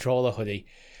than a controller hoodie.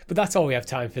 But that's all we have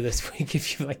time for this week.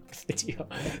 If you like the video,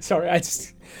 sorry, I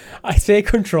say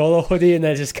controller hoodie and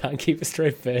I just can't keep a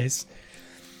straight face.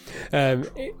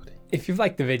 If you've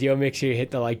liked the video, make sure you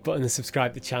hit the like button and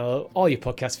subscribe to the channel, all your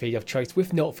podcast feed of choice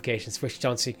with notifications switched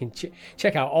on, so you can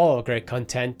check out all our great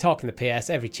content. Talking the PS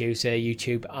every Tuesday,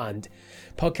 YouTube and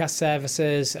podcast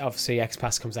services. Obviously,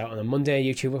 X-Pass comes out on a Monday,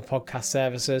 YouTube and podcast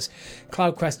services.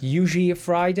 Cloud Quest usually a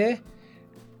Friday.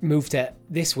 moved it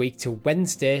this week to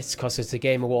Wednesday because it's the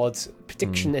Game Awards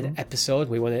prediction episode.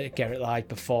 We want to get it live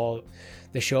before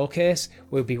the showcase.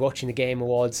 We'll be watching the Game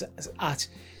Awards at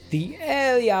the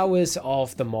early hours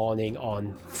of the morning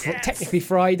on technically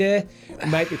Friday. We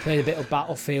might be playing a bit of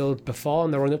Battlefield before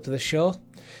on the run up to the show.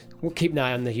 We'll keep an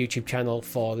eye on the YouTube channel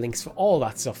for links for all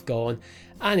that stuff going.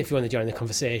 And if you want to join the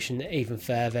conversation even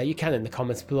further, you can in the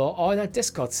comments below or in our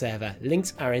Discord server.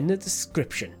 Links are in the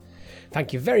description.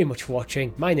 Thank you very much for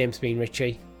watching. My name's been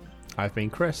Richie. I've been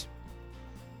Chris.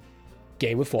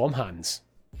 Game with warm hands.